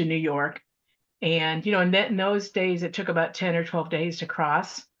to New York. And, you know, in those days, it took about 10 or 12 days to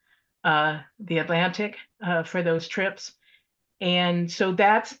cross the Atlantic for those trips. And so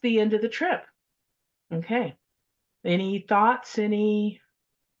that's the end of the trip. Okay. Any thoughts, any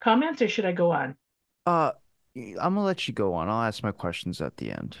comments, or should I go on? Uh, I'm gonna let you go on. I'll ask my questions at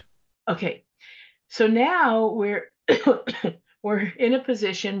the end. Okay. So now we're we're in a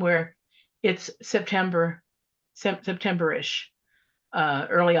position where it's September-ish,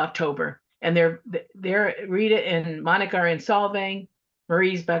 early October, and they're Rita and Monica are in Solvang,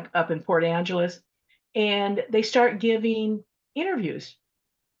 Marie's back up in Port Angeles, and they start giving interviews,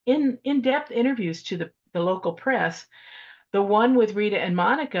 in-depth interviews to the local press. The one with Rita and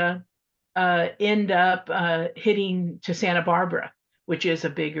Monica end up hitting to Santa Barbara, which is a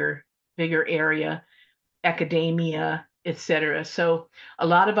bigger area, academia, etc. So a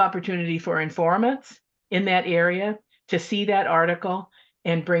lot of opportunity for informants in that area to see that article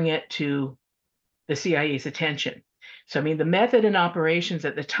and bring it to the CIA's attention. So I mean, the method and operations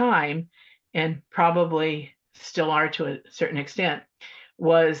at the time, and probably still are to a certain extent,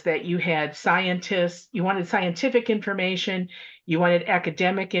 was that you had scientists, you wanted scientific information, you wanted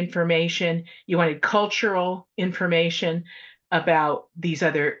academic information, you wanted cultural information about these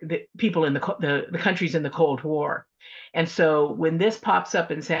other people in the countries in the Cold War. And so when this pops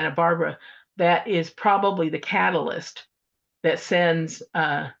up in Santa Barbara, that is probably the catalyst that sends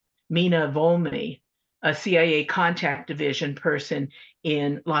Mina Volmy, a CIA contact division person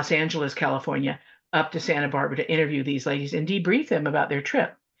in Los Angeles, California, up to Santa Barbara to interview these ladies and debrief them about their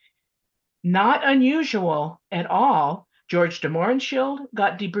trip. Not unusual at all. George de Mohrenschildt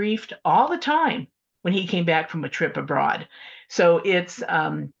got debriefed all the time when he came back from a trip abroad. So it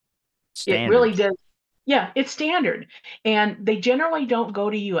really Standard. does. Yeah, it's standard. And they generally don't go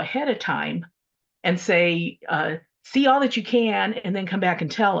to you ahead of time and say, see all that you can and then come back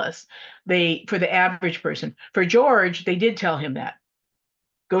and tell us. For the average person, for George, they did tell him that.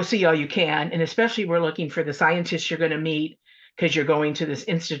 Go see all you can. And especially we're looking for the scientists you're going to meet because you're going to this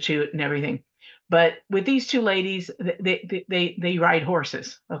institute and everything. But with these two ladies, they ride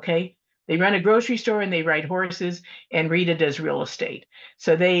horses. Okay. They run a grocery store and they ride horses, and Rita does real estate.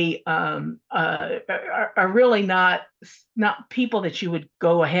 So they are really not people that you would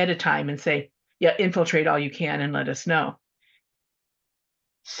go ahead of time and say, yeah, infiltrate all you can and let us know.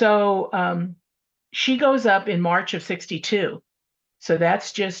 So she goes up in March of 62. So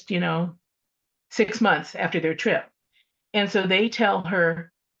that's just, 6 months after their trip. And so they tell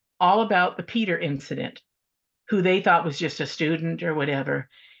her all about the Peter incident, who they thought was just a student or whatever.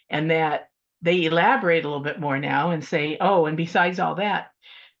 And that they elaborate a little bit more now and say, oh, and besides all that,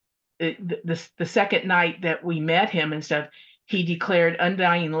 the second night that we met him and stuff, he declared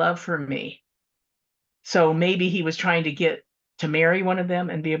undying love for me. So maybe he was trying to get to marry one of them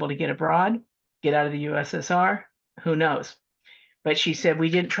and be able to get abroad, get out of the USSR. Who knows? But she said we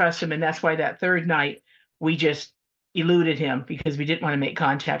didn't trust him, and that's why that third night we just eluded him because we didn't want to make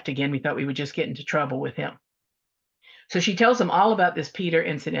contact again. We thought we would just get into trouble with him. So she tells them all about this Peter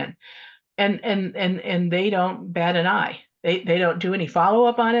incident, and they don't bat an eye. They don't do any follow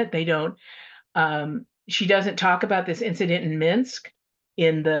up on it. They don't. She doesn't talk about this incident in Minsk.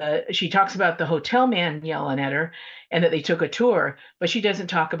 She talks about the hotel man yelling at her and that they took a tour, but she doesn't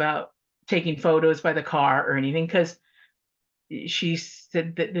talk about taking photos by the car or anything because she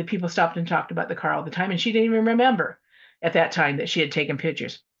said that the people stopped and talked about the car all the time, and she didn't even remember at that time that she had taken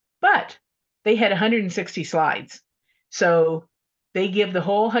pictures. But they had 160 slides. So they give the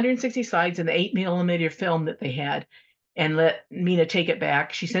whole 160 slides in the 8 millimeter film that they had and let Mina take it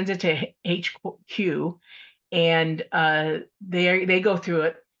back. She sends it to HQ, and they go through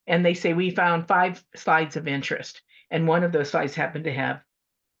it, and they say, we found 5 slides of interest. And one of those slides happened to have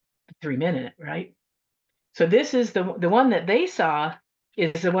 3 men in it, right? So this is the one that they saw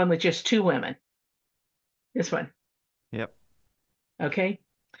is the one with just 2 women. This one, Yep. okay?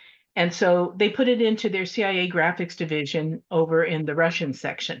 And so they put it into their CIA graphics division over in the Russian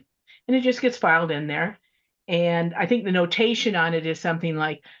section. And it just gets filed in there. And I think the notation on it is something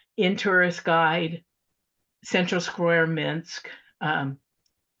like in tourist guide, Central Square, Minsk,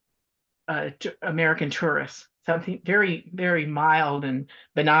 American tourists, something very, very mild and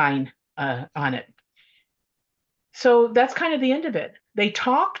benign on it. So that's kind of the end of it. They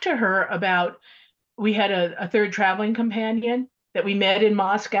talked to her about, we had a third traveling companion that we met in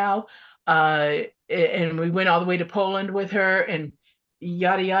Moscow, and we went all the way to Poland with her and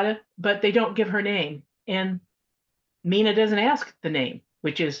yada yada, but they don't give her name. And Mina doesn't ask the name,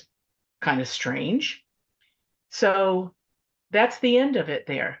 which is kind of strange. So that's the end of it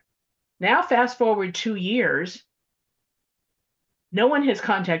there. Now, fast forward 2 years, no one has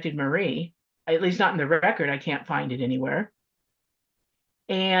contacted Marie, at least not in the record. I can't find it anywhere.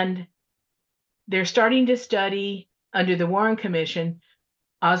 And they're starting to study under the Warren Commission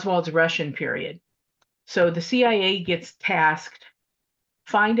Oswald's Russian period. So the CIA gets tasked,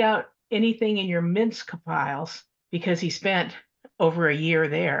 find out anything in your Minsk files, because he spent over a year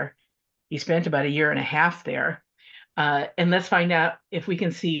there. He spent about a year and a half there. And let's find out if we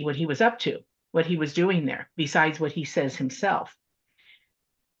can see what he was up to, what he was doing there, besides what he says himself.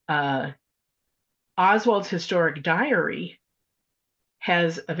 Oswald's historic diary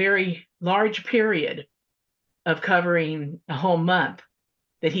has a very large period of covering a whole month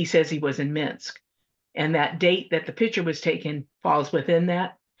that he says he was in Minsk. And that date that the picture was taken falls within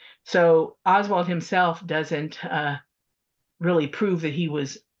that. So Oswald himself doesn't really prove that he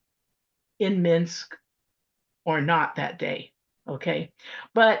was in Minsk or not that day. Okay.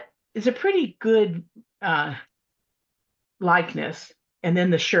 But it's a pretty good likeness. And then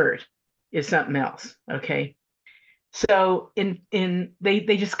the shirt is something else. Okay. So they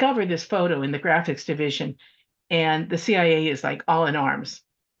discover this photo in the graphics division, and the CIA is like all in arms.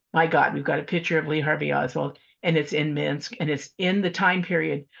 My God, we've got a picture of Lee Harvey Oswald, and it's in Minsk, and it's in the time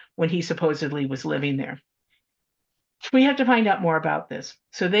period when he supposedly was living there. We have to find out more about this.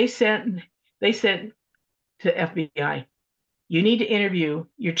 So they sent to FBI, you need to interview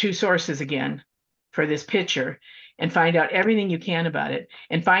your 2 sources again for this picture and find out everything you can about it,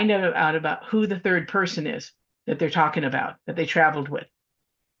 and find out about who the third person is that they're talking about, that they traveled with.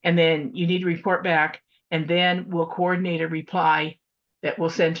 And then you need to report back, and then we'll coordinate a reply that we'll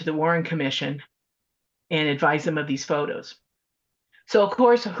send to the Warren Commission and advise them of these photos. So, of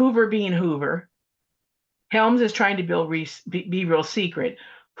course, Hoover being Hoover, Helms is trying to be real secret.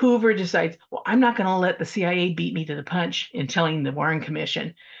 Hoover decides, well, I'm not going to let the CIA beat me to the punch in telling the Warren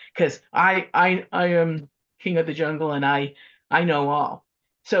Commission, because I am king of the jungle, and I know all.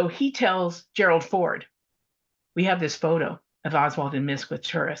 So he tells Gerald Ford, we have this photo of Oswald in Minsk with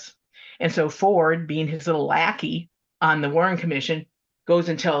tourists. And so Ford, being his little lackey on the Warren Commission, goes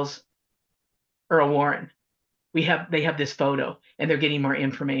and tells Earl Warren, they have this photo, and they're getting more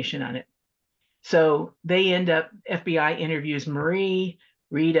information on it. So they end up, FBI interviews Marie,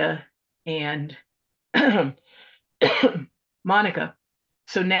 Rita, and Monica.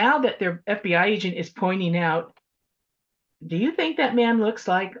 So now that their FBI agent is pointing out, do you think that man looks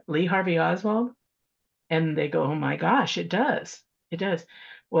like Lee Harvey Oswald? And they go, oh my gosh, it does. It does.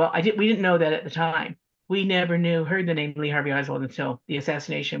 Well, we didn't know that at the time. We never heard the name Lee Harvey Oswald until the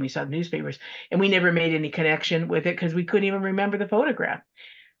assassination. We saw the newspapers, and we never made any connection with it because we couldn't even remember the photograph.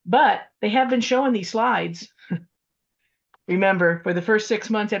 But they have been showing these slides. Remember, for the first 6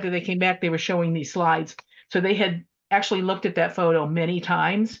 months after they came back, they were showing these slides. So they had actually looked at that photo many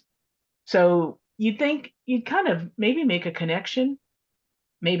times. So you'd think you'd kind of maybe make a connection,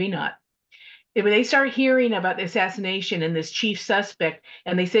 maybe not. If they start hearing about the assassination and this chief suspect,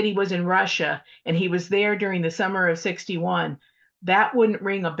 and they said he was in Russia and he was there during the summer of 61, that wouldn't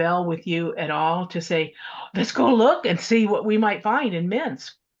ring a bell with you at all to say, let's go look and see what we might find in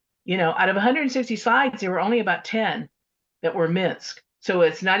Minsk. Out of 160 slides, there were only about 10 that were Minsk. So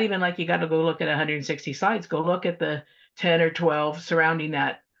it's not even like you got to go look at 160 slides. Go look at the 10 or 12 surrounding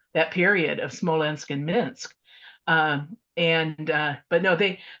that period of Smolensk and Minsk. And but no,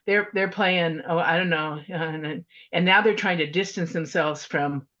 they're playing, oh, I don't know, and now they're trying to distance themselves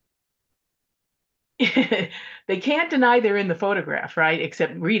from. They can't deny they're in the photograph, right?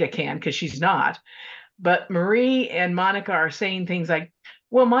 Except Rita can, because she's not. But Marie and Monica are saying things like,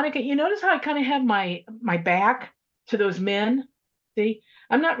 well, Monica, you notice how I kind of have my back to those men? See,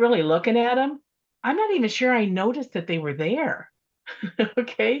 I'm not really looking at them. I'm not even sure I noticed that they were there.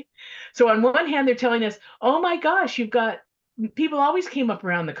 Okay. So on one hand, they're telling us, oh my gosh, you've got people always came up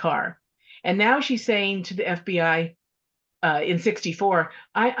around the car. And now she's saying to the FBI, in 64,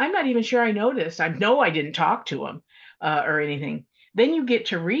 I'm not even sure I noticed. I know I didn't talk to him or anything. Then you get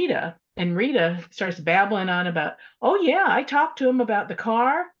to Rita, and Rita starts babbling on about, oh, yeah, I talked to him about the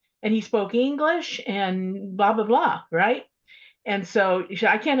car, and he spoke English and blah, blah, blah, right? And so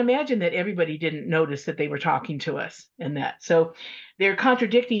I can't imagine that everybody didn't notice that they were talking to us and that. So they're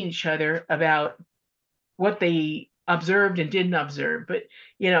contradicting each other about what they observed and didn't observe. But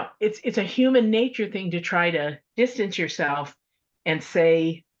it's a human nature thing to try to distance yourself and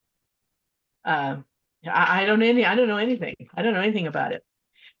say, uh, I don't know anything. I don't know anything about it.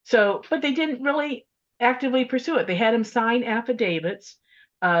 So, but they didn't really actively pursue it. They had him sign affidavits,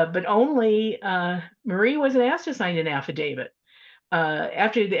 but only Marie wasn't asked to sign an affidavit.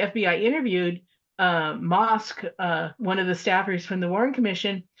 After the FBI interviewed Mosk, one of the staffers from the Warren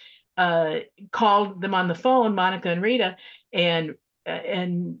Commission, uh, called them on the phone, Monica and Rita, and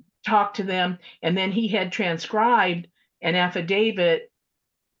talked to them, and then he had transcribed an affidavit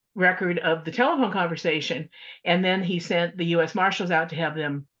record of the telephone conversation, and then he sent the U.S. Marshals out to have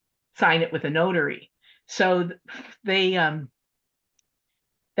them sign it with a notary. So they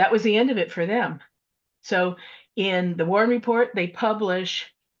that was the end of it for them. So in the Warren Report, they publish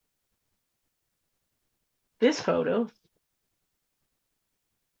this photo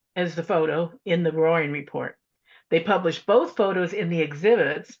as the photo in the Warren Report. They published both photos in the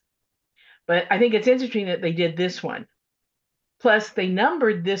exhibits, but I think it's interesting that they did this one. Plus, they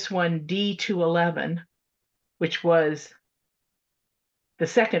numbered this one D211, which was the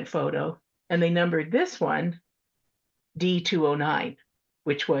second photo, and they numbered this one D209,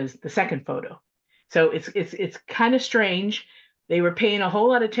 which was the second photo. So it's kind of strange. They were paying a whole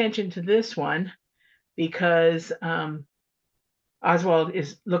lot of attention to this one because Oswald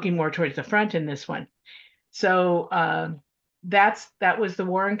is looking more towards the front in this one. So that was the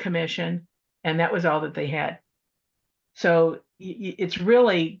Warren Commission, and that was all that they had. So it's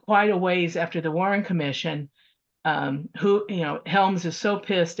really quite a ways after the Warren Commission. Who Helms is so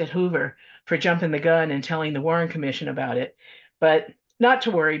pissed at Hoover for jumping the gun and telling the Warren Commission about it, but not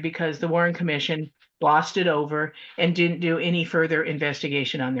to worry because the Warren Commission glossed it over and didn't do any further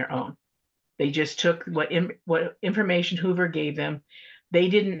investigation on their own. They just took what information Hoover gave them.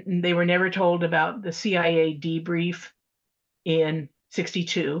 They were never told about the CIA debrief in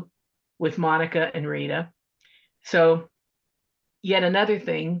 62 with Monica and Rita. So yet another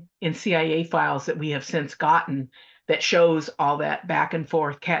thing in CIA files that we have since gotten that shows all that back and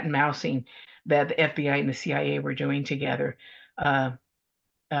forth cat and mousing that the FBI and the CIA were doing together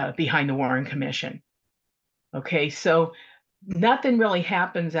behind the Warren Commission. Okay, so nothing really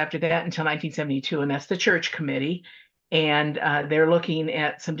happens after that until 1972, and that's the Church Committee, and they're looking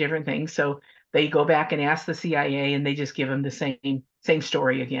at some different things. So they go back and ask the CIA, and they just give them the same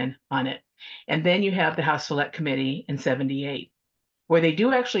story again on it. And then you have the House Select Committee in 78, where they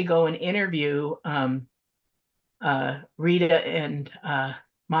do actually go and interview Rita and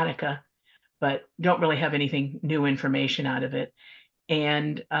Monica, but don't really have anything new information out of it.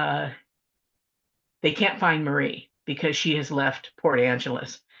 And they can't find Marie because she has left Port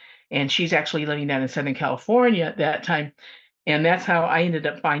Angeles. And she's actually living down in Southern California at that time. And that's how I ended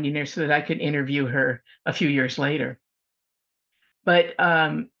up finding her so that I could interview her a few years later. But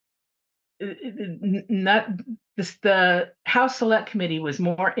not this, the House Select Committee was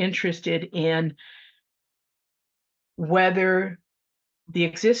more interested in whether the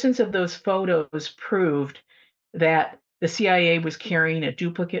existence of those photos proved that the CIA was carrying a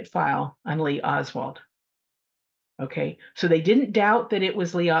duplicate file on Lee Oswald. Okay, so they didn't doubt that it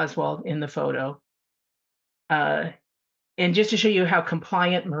was Lee Oswald in the photo. And just to show you how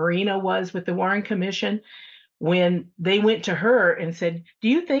compliant Marina was with the Warren Commission, when they went to her and said, do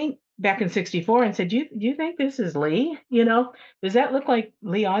you think, back in 64, and said, do you think this is Lee? Does that look like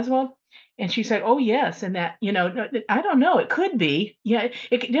Lee Oswald? And she said, oh, yes. And that, I don't know, it could be. Yeah,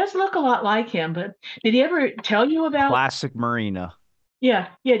 it does look a lot like him, but did he ever tell you about, Classic Marina. yeah,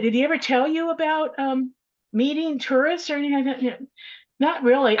 did he ever tell you about meeting tourists or anything like that? Yeah, not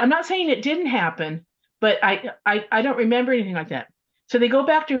really. I'm not saying it didn't happen, but I don't remember anything like that. So they go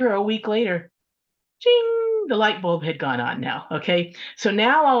back to her a week later Ching, the light bulb had gone on now. Okay. So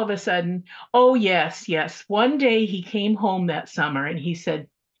now all of a sudden, oh, yes, yes. One day he came home that summer and he said,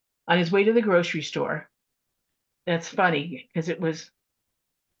 on his way to the grocery store, that's funny because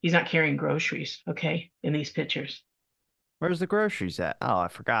he's not carrying groceries, okay, in these pictures. Where's the groceries at? Oh, I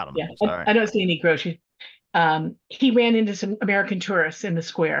forgot them. Yeah, Sorry. I don't see any groceries. He ran into some American tourists in the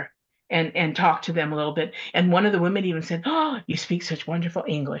square and talked to them a little bit. And one of the women even said, "Oh, you speak such wonderful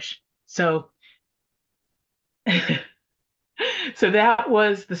English." So, so that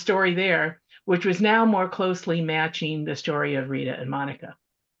was the story there, which was now more closely matching the story of Rita and Monica,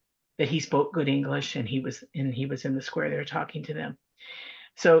 that he spoke good English and he was in the square there talking to them.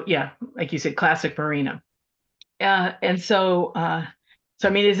 So yeah, like you said, classic Marina. And so I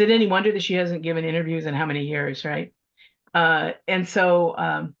mean, is it any wonder that she hasn't given interviews in how many years, right? And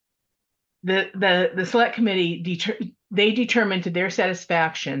so the select committee they determined to their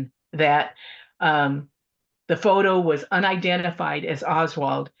satisfaction that um, the photo was unidentified as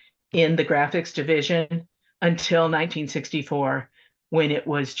Oswald in the graphics division until 1964, when it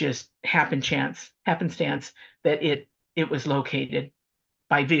was just happenstance that it was located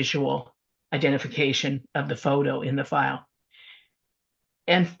by visual identification of the photo in the file.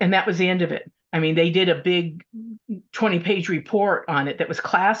 And that was the end of it. I mean, they did a big 20-page report on it that was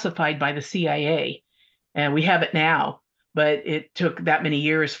classified by the CIA, and we have it now, but it took that many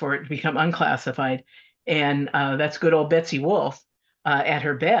years for it to become unclassified. And that's good old Betsy Wolfe at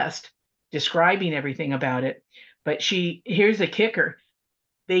her best, describing everything about it. But here's the kicker: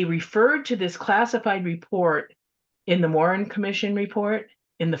 they referred to this classified report in the Warren Commission report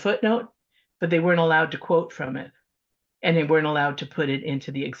in the footnote, but they weren't allowed to quote from it, and they weren't allowed to put it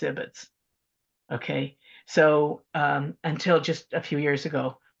into the exhibits. Okay, so until just a few years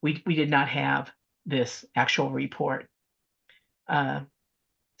ago, we did not have this actual report. Uh,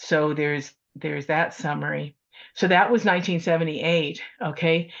 so there's that summary. So that was 1978.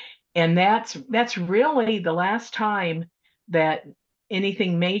 Okay, and that's really the last time that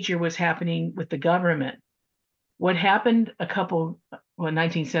anything major was happening with the government. What happened well,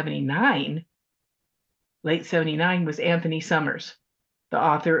 1979, late 79, was Anthony Summers, the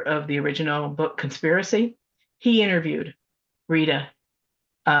author of the original book Conspiracy. He interviewed Rita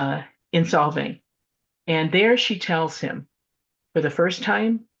in Solving. And there she tells him, for the first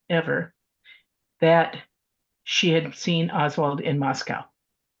time ever, that she had seen Oswald in Moscow.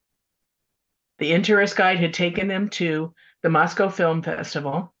 The Interest Guide had taken them to the Moscow Film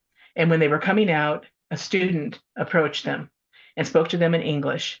Festival. And when they were coming out, a student approached them and spoke to them in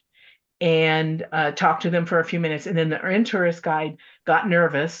English and talked to them for a few minutes. And then the Interest Guide got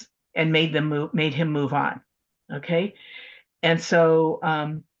nervous and made him move on. Okay. And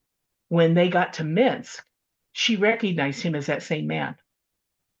so when they got to Minsk, she recognized him as that same man.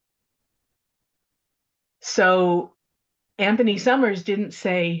 So Anthony Summers didn't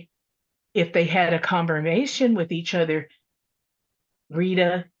say if they had a conversation with each other,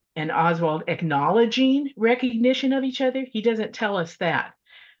 Rita and Oswald acknowledging recognition of each other. He doesn't tell us that,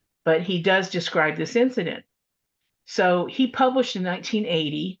 but he does describe this incident. So he published in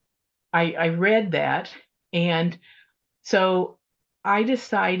 1980. I read that, and so I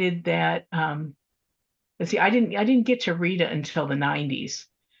decided that let's see, I didn't get to Rita until the 90s.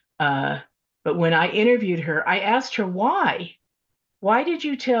 But when I interviewed her, I asked her why. Why did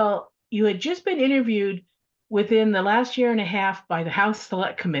you had just been interviewed within the last year and a half by the House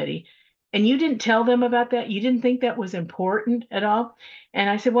Select Committee, and you didn't tell them about that? You didn't think that was important at all? And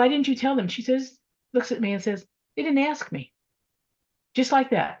I said, why didn't you tell them? She looks at me and says, they didn't ask me. Just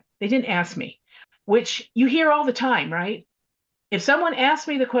like that. They didn't ask me, which you hear all the time, right? If someone asked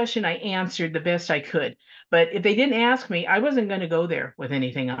me the question, I answered the best I could. But if they didn't ask me, I wasn't going to go there with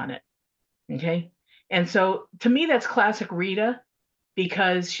anything on it. Okay. And so to me, that's classic Rita,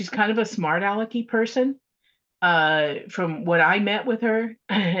 because she's kind of a smart alecky person. From what I met with her,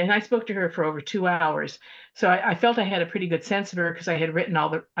 and I spoke to her for over 2 hours. So I felt I had a pretty good sense of her because I had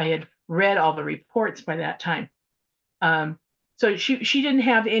read all the reports by that time. So she didn't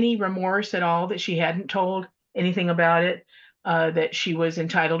have any remorse at all that she hadn't told anything about it, that she was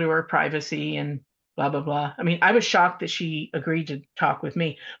entitled to her privacy and blah, blah, blah. I mean, I was shocked that she agreed to talk with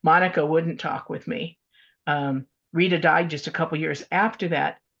me. Monica wouldn't talk with me. Rita died just a couple years after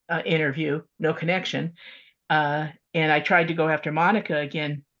that interview, no connection. And I tried to go after Monica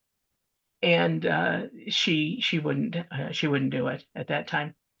again, and she wouldn't do it at that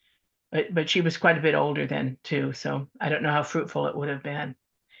time. But she was quite a bit older then too, so I don't know how fruitful it would have been.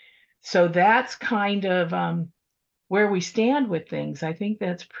 So that's kind of where we stand with things. I think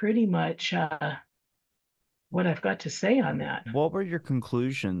that's pretty much what I've got to say on that. What were your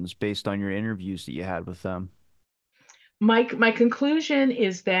conclusions based on your interviews that you had with them? My conclusion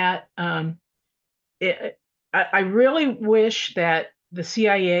is that it, I really wish that the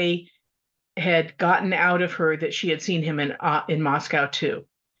CIA had gotten out of her that she had seen him in Moscow too,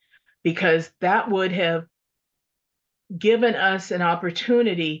 because that would have given us an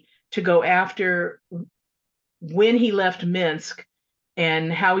opportunity to go after when he left Minsk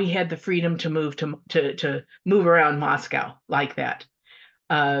and how he had the freedom to move around Moscow like that.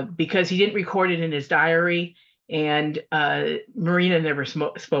 Because he didn't record it in his diary, and Marina never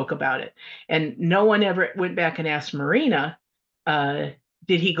spoke about it. And no one ever went back and asked Marina, uh,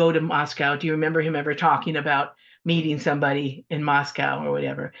 did he go to Moscow? Do you remember him ever talking about meeting somebody in Moscow or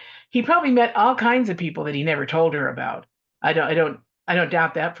whatever? He probably met all kinds of people that he never told her about. I don't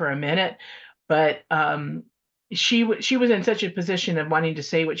doubt that for a minute. But she was in such a position of wanting to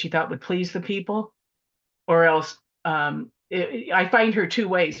say what she thought would please the people, or else I find her two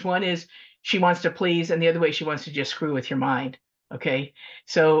ways. One is she wants to please, and the other way she wants to just screw with your mind. Okay,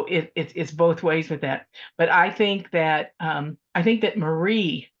 so it's both ways with that. But I think that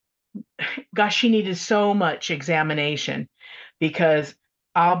Marie, gosh, she needed so much examination, because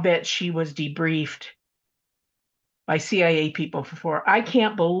I'll bet she was debriefed by CIA people before. I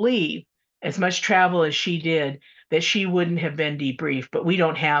can't believe, as much travel as she did, that she wouldn't have been debriefed. But we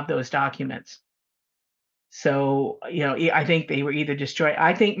don't have those documents. So, I think they were either destroyed.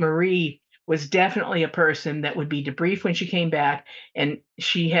 I think Marie was definitely a person that would be debriefed when she came back, and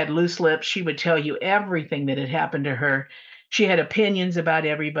she had loose lips. She would tell you everything that had happened to her. She had opinions about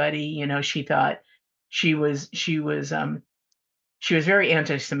everybody. She thought she was very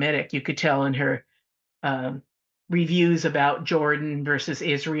anti-Semitic. You could tell in her um, reviews about Jordan versus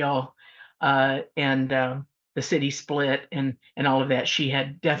Israel, and the city split, and all of that. She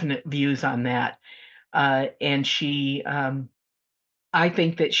had definite views on that. And I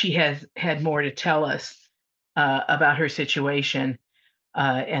think that she has had more to tell us about her situation,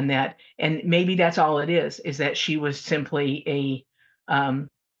 and maybe that's all it is that she was simply a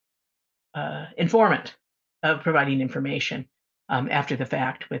informant of providing information after the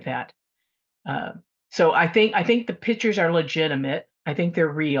fact with that. Uh, so I think the pictures are legitimate. I think they're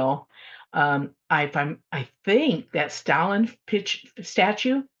real. I think that Stalin pitch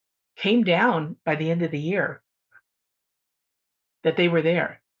statue came down by the end of the year, that they were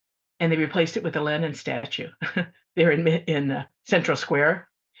there, and they replaced it with a Lenin statue there in Central Square.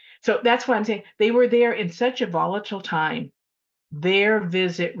 So that's why I'm saying they were there in such a volatile time. Their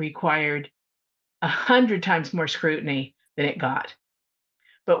visit required 100 times more scrutiny than it got.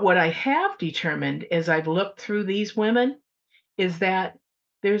 But what I have determined as I've looked through these women is that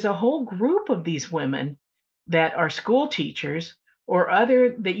there's a whole group of these women that are school teachers or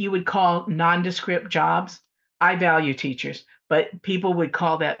other that you would call nondescript jobs. I value teachers, but people would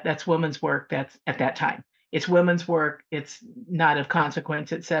call that's women's work. That's at that time. It's women's work. It's not of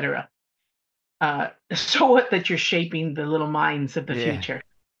consequence, etc. So what that you're shaping the little minds of the Yeah. future.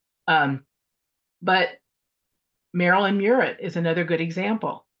 Um, but Marilyn Murrett is another good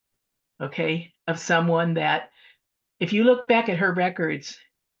example, okay, of someone that if you look back at her records,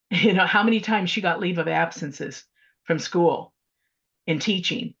 how many times she got leave of absences from school in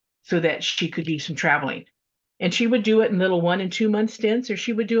teaching so that she could do some traveling. And she would do it in little 1 and 2 month stints, or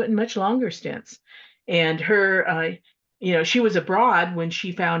she would do it in much longer stints. And she was abroad when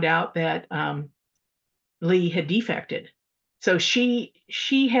she found out that Lee had defected. So she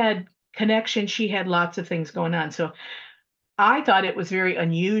had connections. She had lots of things going on. So I thought it was very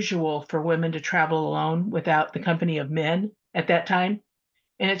unusual for women to travel alone without the company of men at that time.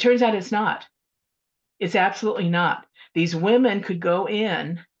 And it turns out it's not. It's absolutely not. These women could go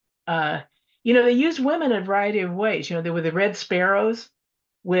in. Uh, they use women a variety of ways. There were the Red Sparrows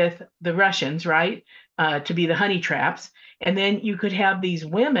with the Russians, right? To be the honey traps. And then you could have these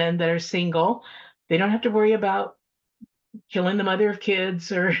women that are single. They don't have to worry about killing the mother of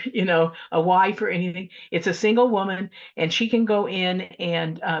kids or, a wife or anything. It's a single woman, and she can go in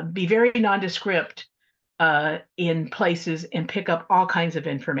and be very nondescript in places and pick up all kinds of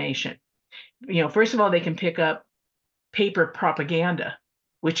information. First of all, they can pick up paper propaganda,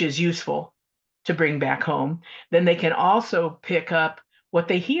 which is useful to bring back home. Then they can also pick up what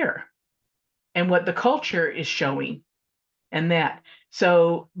they hear and what the culture is showing, and that.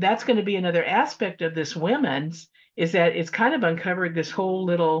 So that's going to be another aspect of this women's, is that it's kind of uncovered this whole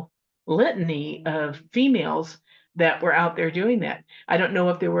little litany of females that were out there doing that. I don't know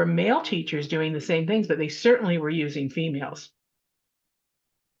if there were male teachers doing the same things, but they certainly were using females.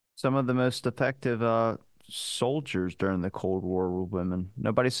 Some of the most effective soldiers during the Cold War were women.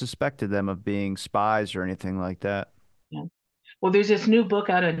 Nobody suspected them of being spies or anything like that. Yeah. Well, there's this new book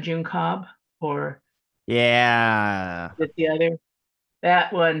out on June Cobb, or Yeah. the other.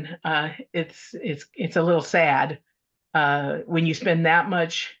 That one, it's a little sad when you spend that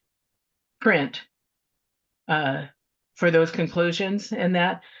much print uh, for those conclusions and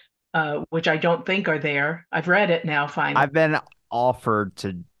that, which I don't think are there. I've read it now finally. I've been offered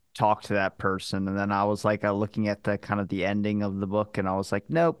to talk to that person, and then I was like, looking at the kind of the ending of the book, and I was like,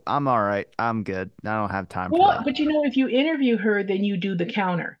 nope, I'm all right. I'm good. I don't have time for Well, that. but if you interview her, then you do the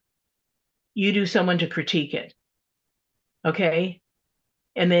counter. You do someone to critique it, okay?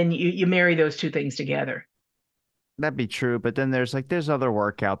 And then you marry those two things together. That'd be true, but then there's other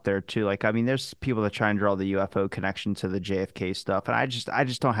work out there too. Like I mean, there's people that try and draw the UFO connection to the JFK stuff, and I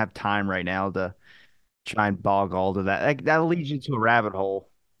just don't have time right now to try and bog all to that. That'll lead you to a rabbit hole.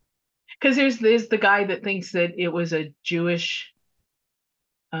 Because there's the guy that thinks that it was a Jewish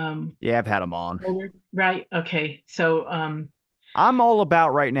um Yeah, I've had them on. murder, right? Okay. So I'm all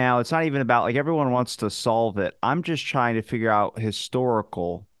about right now. It's not even about like everyone wants to solve it. I'm just trying to figure out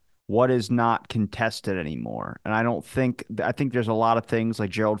historical what is not contested anymore. And I think there's a lot of things like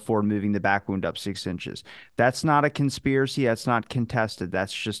Gerald Ford moving the back wound up 6 inches. That's not a conspiracy. That's not contested.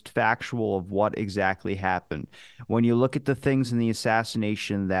 That's just factual of what exactly happened. When you look at the things in the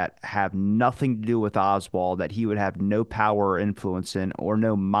assassination that have nothing to do with Oswald, that he would have no power or influence in, or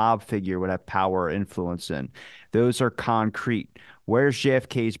no mob figure would have power or influence in, those are concrete. Where's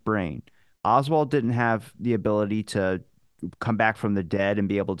JFK's brain? Oswald didn't have the ability to come back from the dead and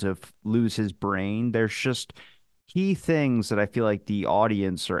be able to lose his brain. There's just key things that I feel like the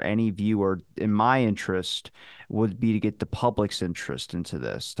audience or any viewer in my interest would be to get the public's interest into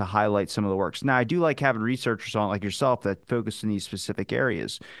this, to highlight some of the works. Now, I do like having researchers on like yourself that focus in these specific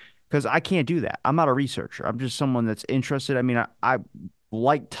areas because I can't do that. I'm not a researcher. I'm just someone that's interested. I mean, I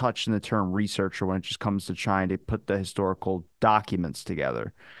like touching the term researcher when it just comes to trying to put the historical documents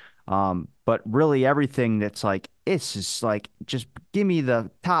together. But really everything that's like, it's just like, just give me the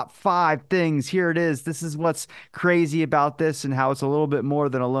top five things. Here it is. This is what's crazy about this and how it's a little bit more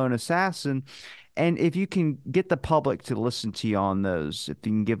than a lone assassin. And if you can get the public to listen to you on those, if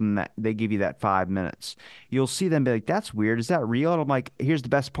you can give them that, they give you that 5 minutes, you'll see them be like, that's weird. Is that real? And I'm like, here's the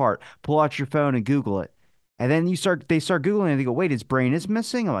best part. Pull out your phone and Google it. And then they start Googling and they go, wait, his brain is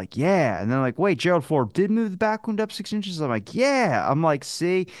missing? I'm like, yeah. And then like, wait, Gerald Ford did move the back wound up 6 inches? I'm like, yeah. I'm like,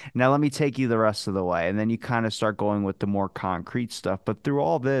 see, now let me take you the rest of the way. And then you kind of start going with the more concrete stuff. But through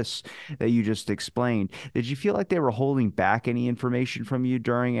all this that you just explained, did you feel like they were holding back any information from you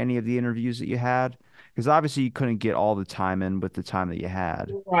during any of the interviews that you had? Because obviously you couldn't get all the time in with the time that you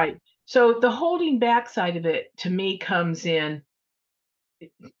had. right. So the holding back side of it to me comes in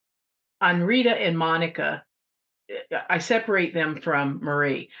on Rita and Monica. I separate them from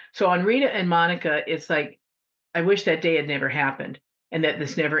Marie. So on Rita and Monica, it's like I wish that day had never happened and that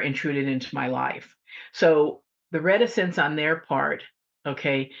this never intruded into my life. So the reticence on their part,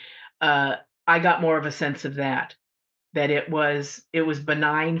 okay, uh, I got more of a sense of that, that it was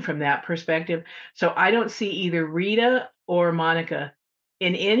benign from that perspective. So I don't see either Rita or Monica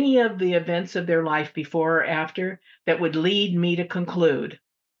in any of the events of their life before or after that would lead me to conclude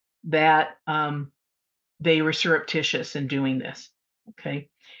that they were surreptitious in doing this. Okay,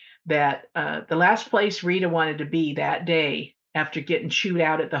 that the last place Rita wanted to be that day after getting chewed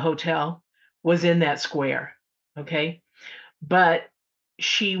out at the hotel was in that square. Okay. But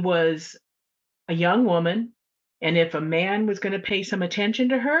she was a young woman. And if a man was going to pay some attention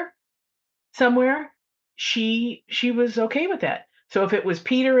to her somewhere, she was okay with that. So if it was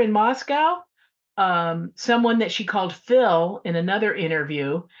Peter in Moscow, someone that she called Phil in another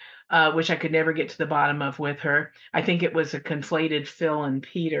interview, which I could never get to the bottom of with her. I think it was a conflated Phil and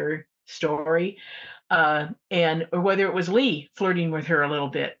Peter story, and or whether it was Lee flirting with her a little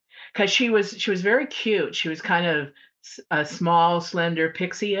bit because she was very cute. She was kind of a small, slender,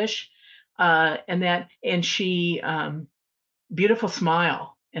 pixie-ish, and she beautiful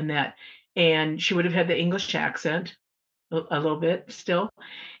smile and that, and she would have had the English accent a little bit still,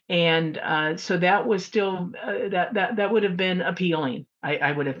 and so that was still that would have been appealing.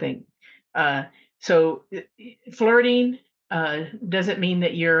 I would have think. Uh, so flirting doesn't mean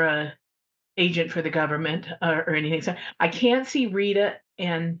that you're a agent for the government or anything. So I can't see Rita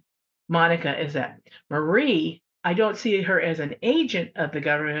and Monica as that. Marie, I don't see her as an agent of the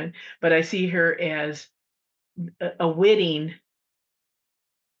government, but I see her as a witting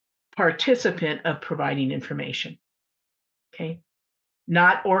participant of providing information. Okay,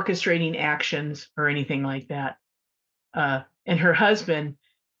 not orchestrating actions or anything like that. And her husband,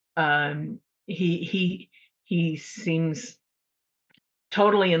 um, he He seems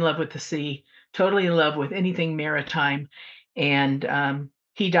totally in love with the sea, totally in love with anything maritime. And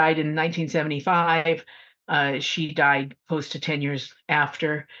he died in 1975. She died close to 10 years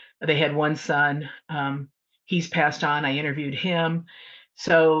after. They had one son. He's passed on. I interviewed him.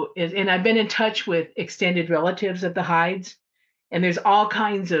 So, and I've been in touch with extended relatives of the Hydes, and there's all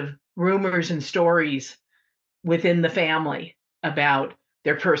kinds of rumors and stories within the family about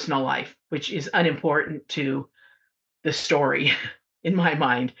their personal life, which is unimportant to the story. In my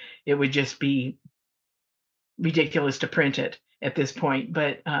mind, it would just be ridiculous to print it at this point.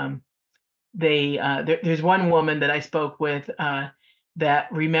 But there's one woman that I spoke with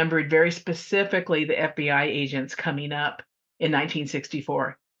that remembered very specifically the FBI agents coming up in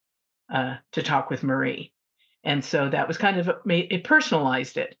 1964 to talk with Marie, and so that was kind of it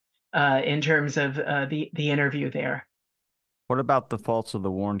personalized it in terms of the interview there. What about the faults of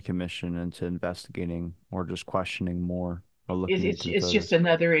the Warren Commission into investigating or just questioning more or looking into the It's just photos?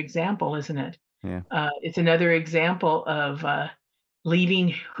 another example, isn't it? Yeah. It's another example of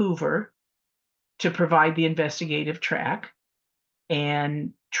leaving Hoover to provide the investigative track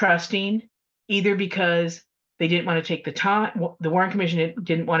and trusting, either because they didn't want to take the time, the Warren Commission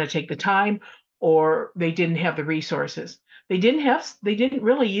didn't want to take the time, or they didn't have the resources. They didn't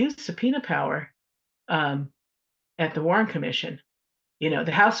really use subpoena power um, at the Warren Commission.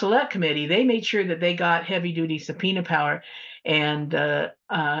 The House Select Committee, they made sure that they got heavy duty subpoena power and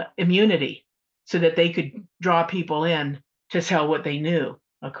immunity so that they could draw people in to tell what they knew.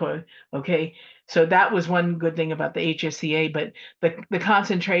 Okay. Okay. So that was one good thing about the HSCA, but the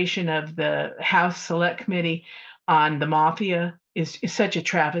concentration of the House Select Committee on the mafia is such a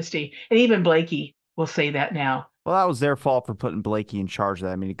travesty. And even Blakey will say that now. Well, that was their fault for putting Blakey in charge of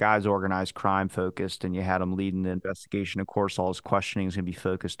that. I mean, the guy's organized crime focused, and you had him leading the investigation. Of course, all his questioning is going to be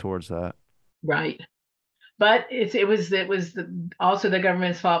focused towards that. Right. But it was also the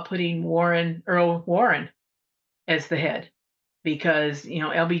government's fault putting Earl Warren as the head, because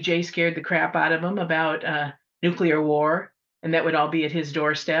LBJ scared the crap out of him about nuclear war, and that would all be at his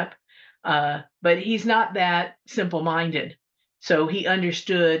doorstep. But he's not that simple-minded, so he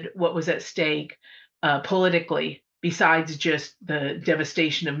understood what was at stake politically, besides just the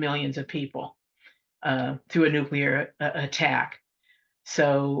devastation of millions of people through a nuclear attack.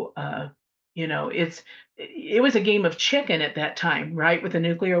 So it was a game of chicken at that time, right? With the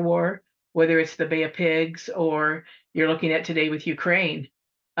nuclear war, whether it's the Bay of Pigs or you're looking at today with Ukraine,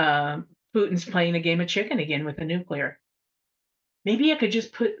 Putin's playing a game of chicken again with the nuclear. Maybe I could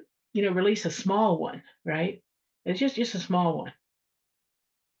just release a small one, right? It's just a small one.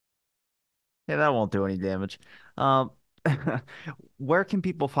 Yeah, that won't do any damage. Um, where can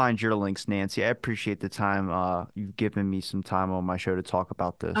people find your links, Nancy? I appreciate the time you've given me some time on my show to talk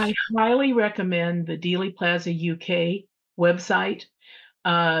about I this. highly recommend the Dealey Plaza UK website.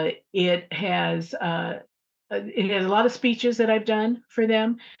 It has a lot of speeches that I've done for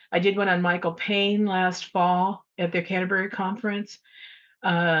them. I did one on Michael Payne last fall at their Canterbury conference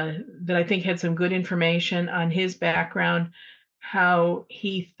that I think had some good information on his background, how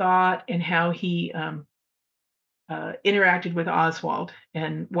he thought, and how he interacted with Oswald,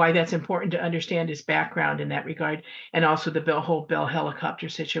 and why that's important to understand his background in that regard, and also the whole Bell helicopter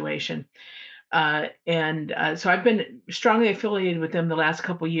situation. So I've been strongly affiliated with them the last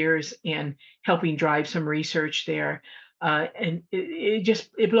couple of years and helping drive some research there. And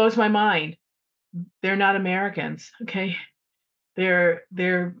it blows my mind. They're not Americans, okay? They're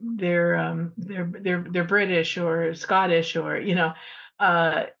British or Scottish, or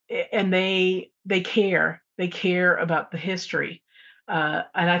and they care. They care about the history, and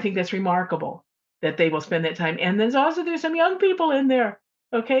I think that's remarkable that they will spend that time. And there's some young people in there.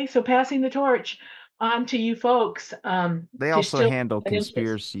 Okay, so passing the torch on to you folks They to also still handle that interest.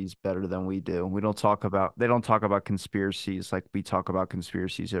 conspiracies better than we do. They don't talk about conspiracies like we talk about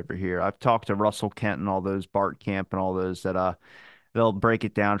conspiracies over here. I've talked to Russell Kent and all those, Bart Camp and all those that they'll break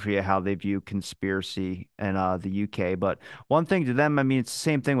it down for you how they view conspiracy in the UK. But one thing to them, I mean, it's the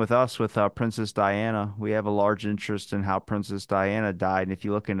same thing with us with Princess Diana. We have a large interest in how Princess Diana died, and if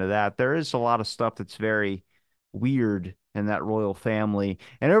you look into that, there is a lot of stuff that's very weird in that royal family.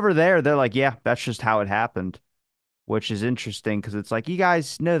 And over there, they're like, yeah, that's just how it happened, which is interesting because it's like you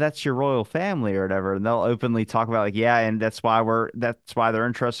guys know that's your royal family or whatever, and they'll openly talk about like, yeah, and that's why they're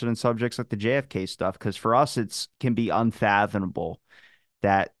interested in subjects like the JFK stuff because for us it's can be unfathomable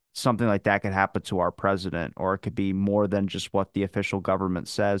that something like that could happen to our president, or it could be more than just what the official government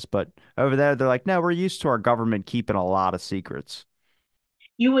says. But over there, they're like, no, we're used to our government keeping a lot of secrets.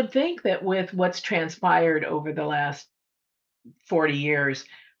 You would think that with what's transpired over the last 40 years,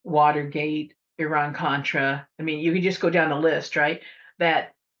 Watergate, Iran-Contra. I mean, you can just go down the list, right?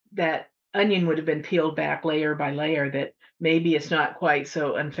 That that onion would have been peeled back layer by layer, that maybe it's not quite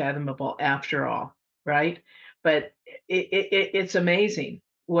so unfathomable after all, right? But it's amazing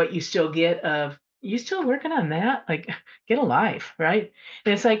what you still get of, you still working on that? Like, get a life, right?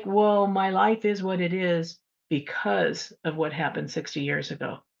 And it's like, well, my life is what it is because of what happened 60 years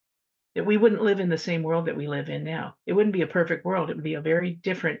ago. That we wouldn't live in the same world that we live in now. It wouldn't be a perfect world. It would be a very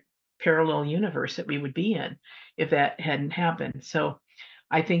different parallel universe that we would be in if that hadn't happened. So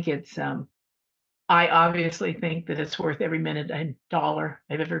I think I obviously think that it's worth every minute and dollar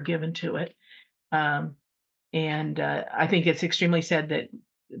I've ever given to it. Um, and I think it's extremely sad that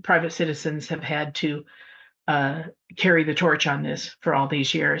private citizens have had to uh, carry the torch on this for all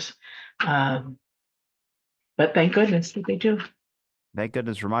these years. Um, but thank goodness that they do. Thank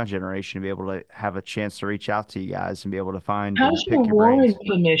goodness for my generation to be able to have a chance to reach out to you guys and be able to find How's and your pick your Warren brains.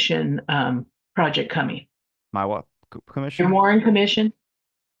 Commission project coming? My what Your commission? Warren Commission?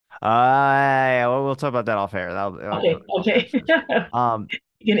 Yeah, we'll talk about that off air. That'll go Okay, off air. okay. Um,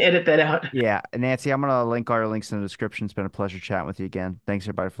 You can edit that out. yeah, Nancy, I'm gonna link all your links in the description. It's been a pleasure chatting with you again. Thanks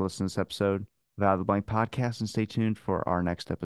everybody for listening to this episode of Out of the Blank podcast, and stay tuned for our next episode.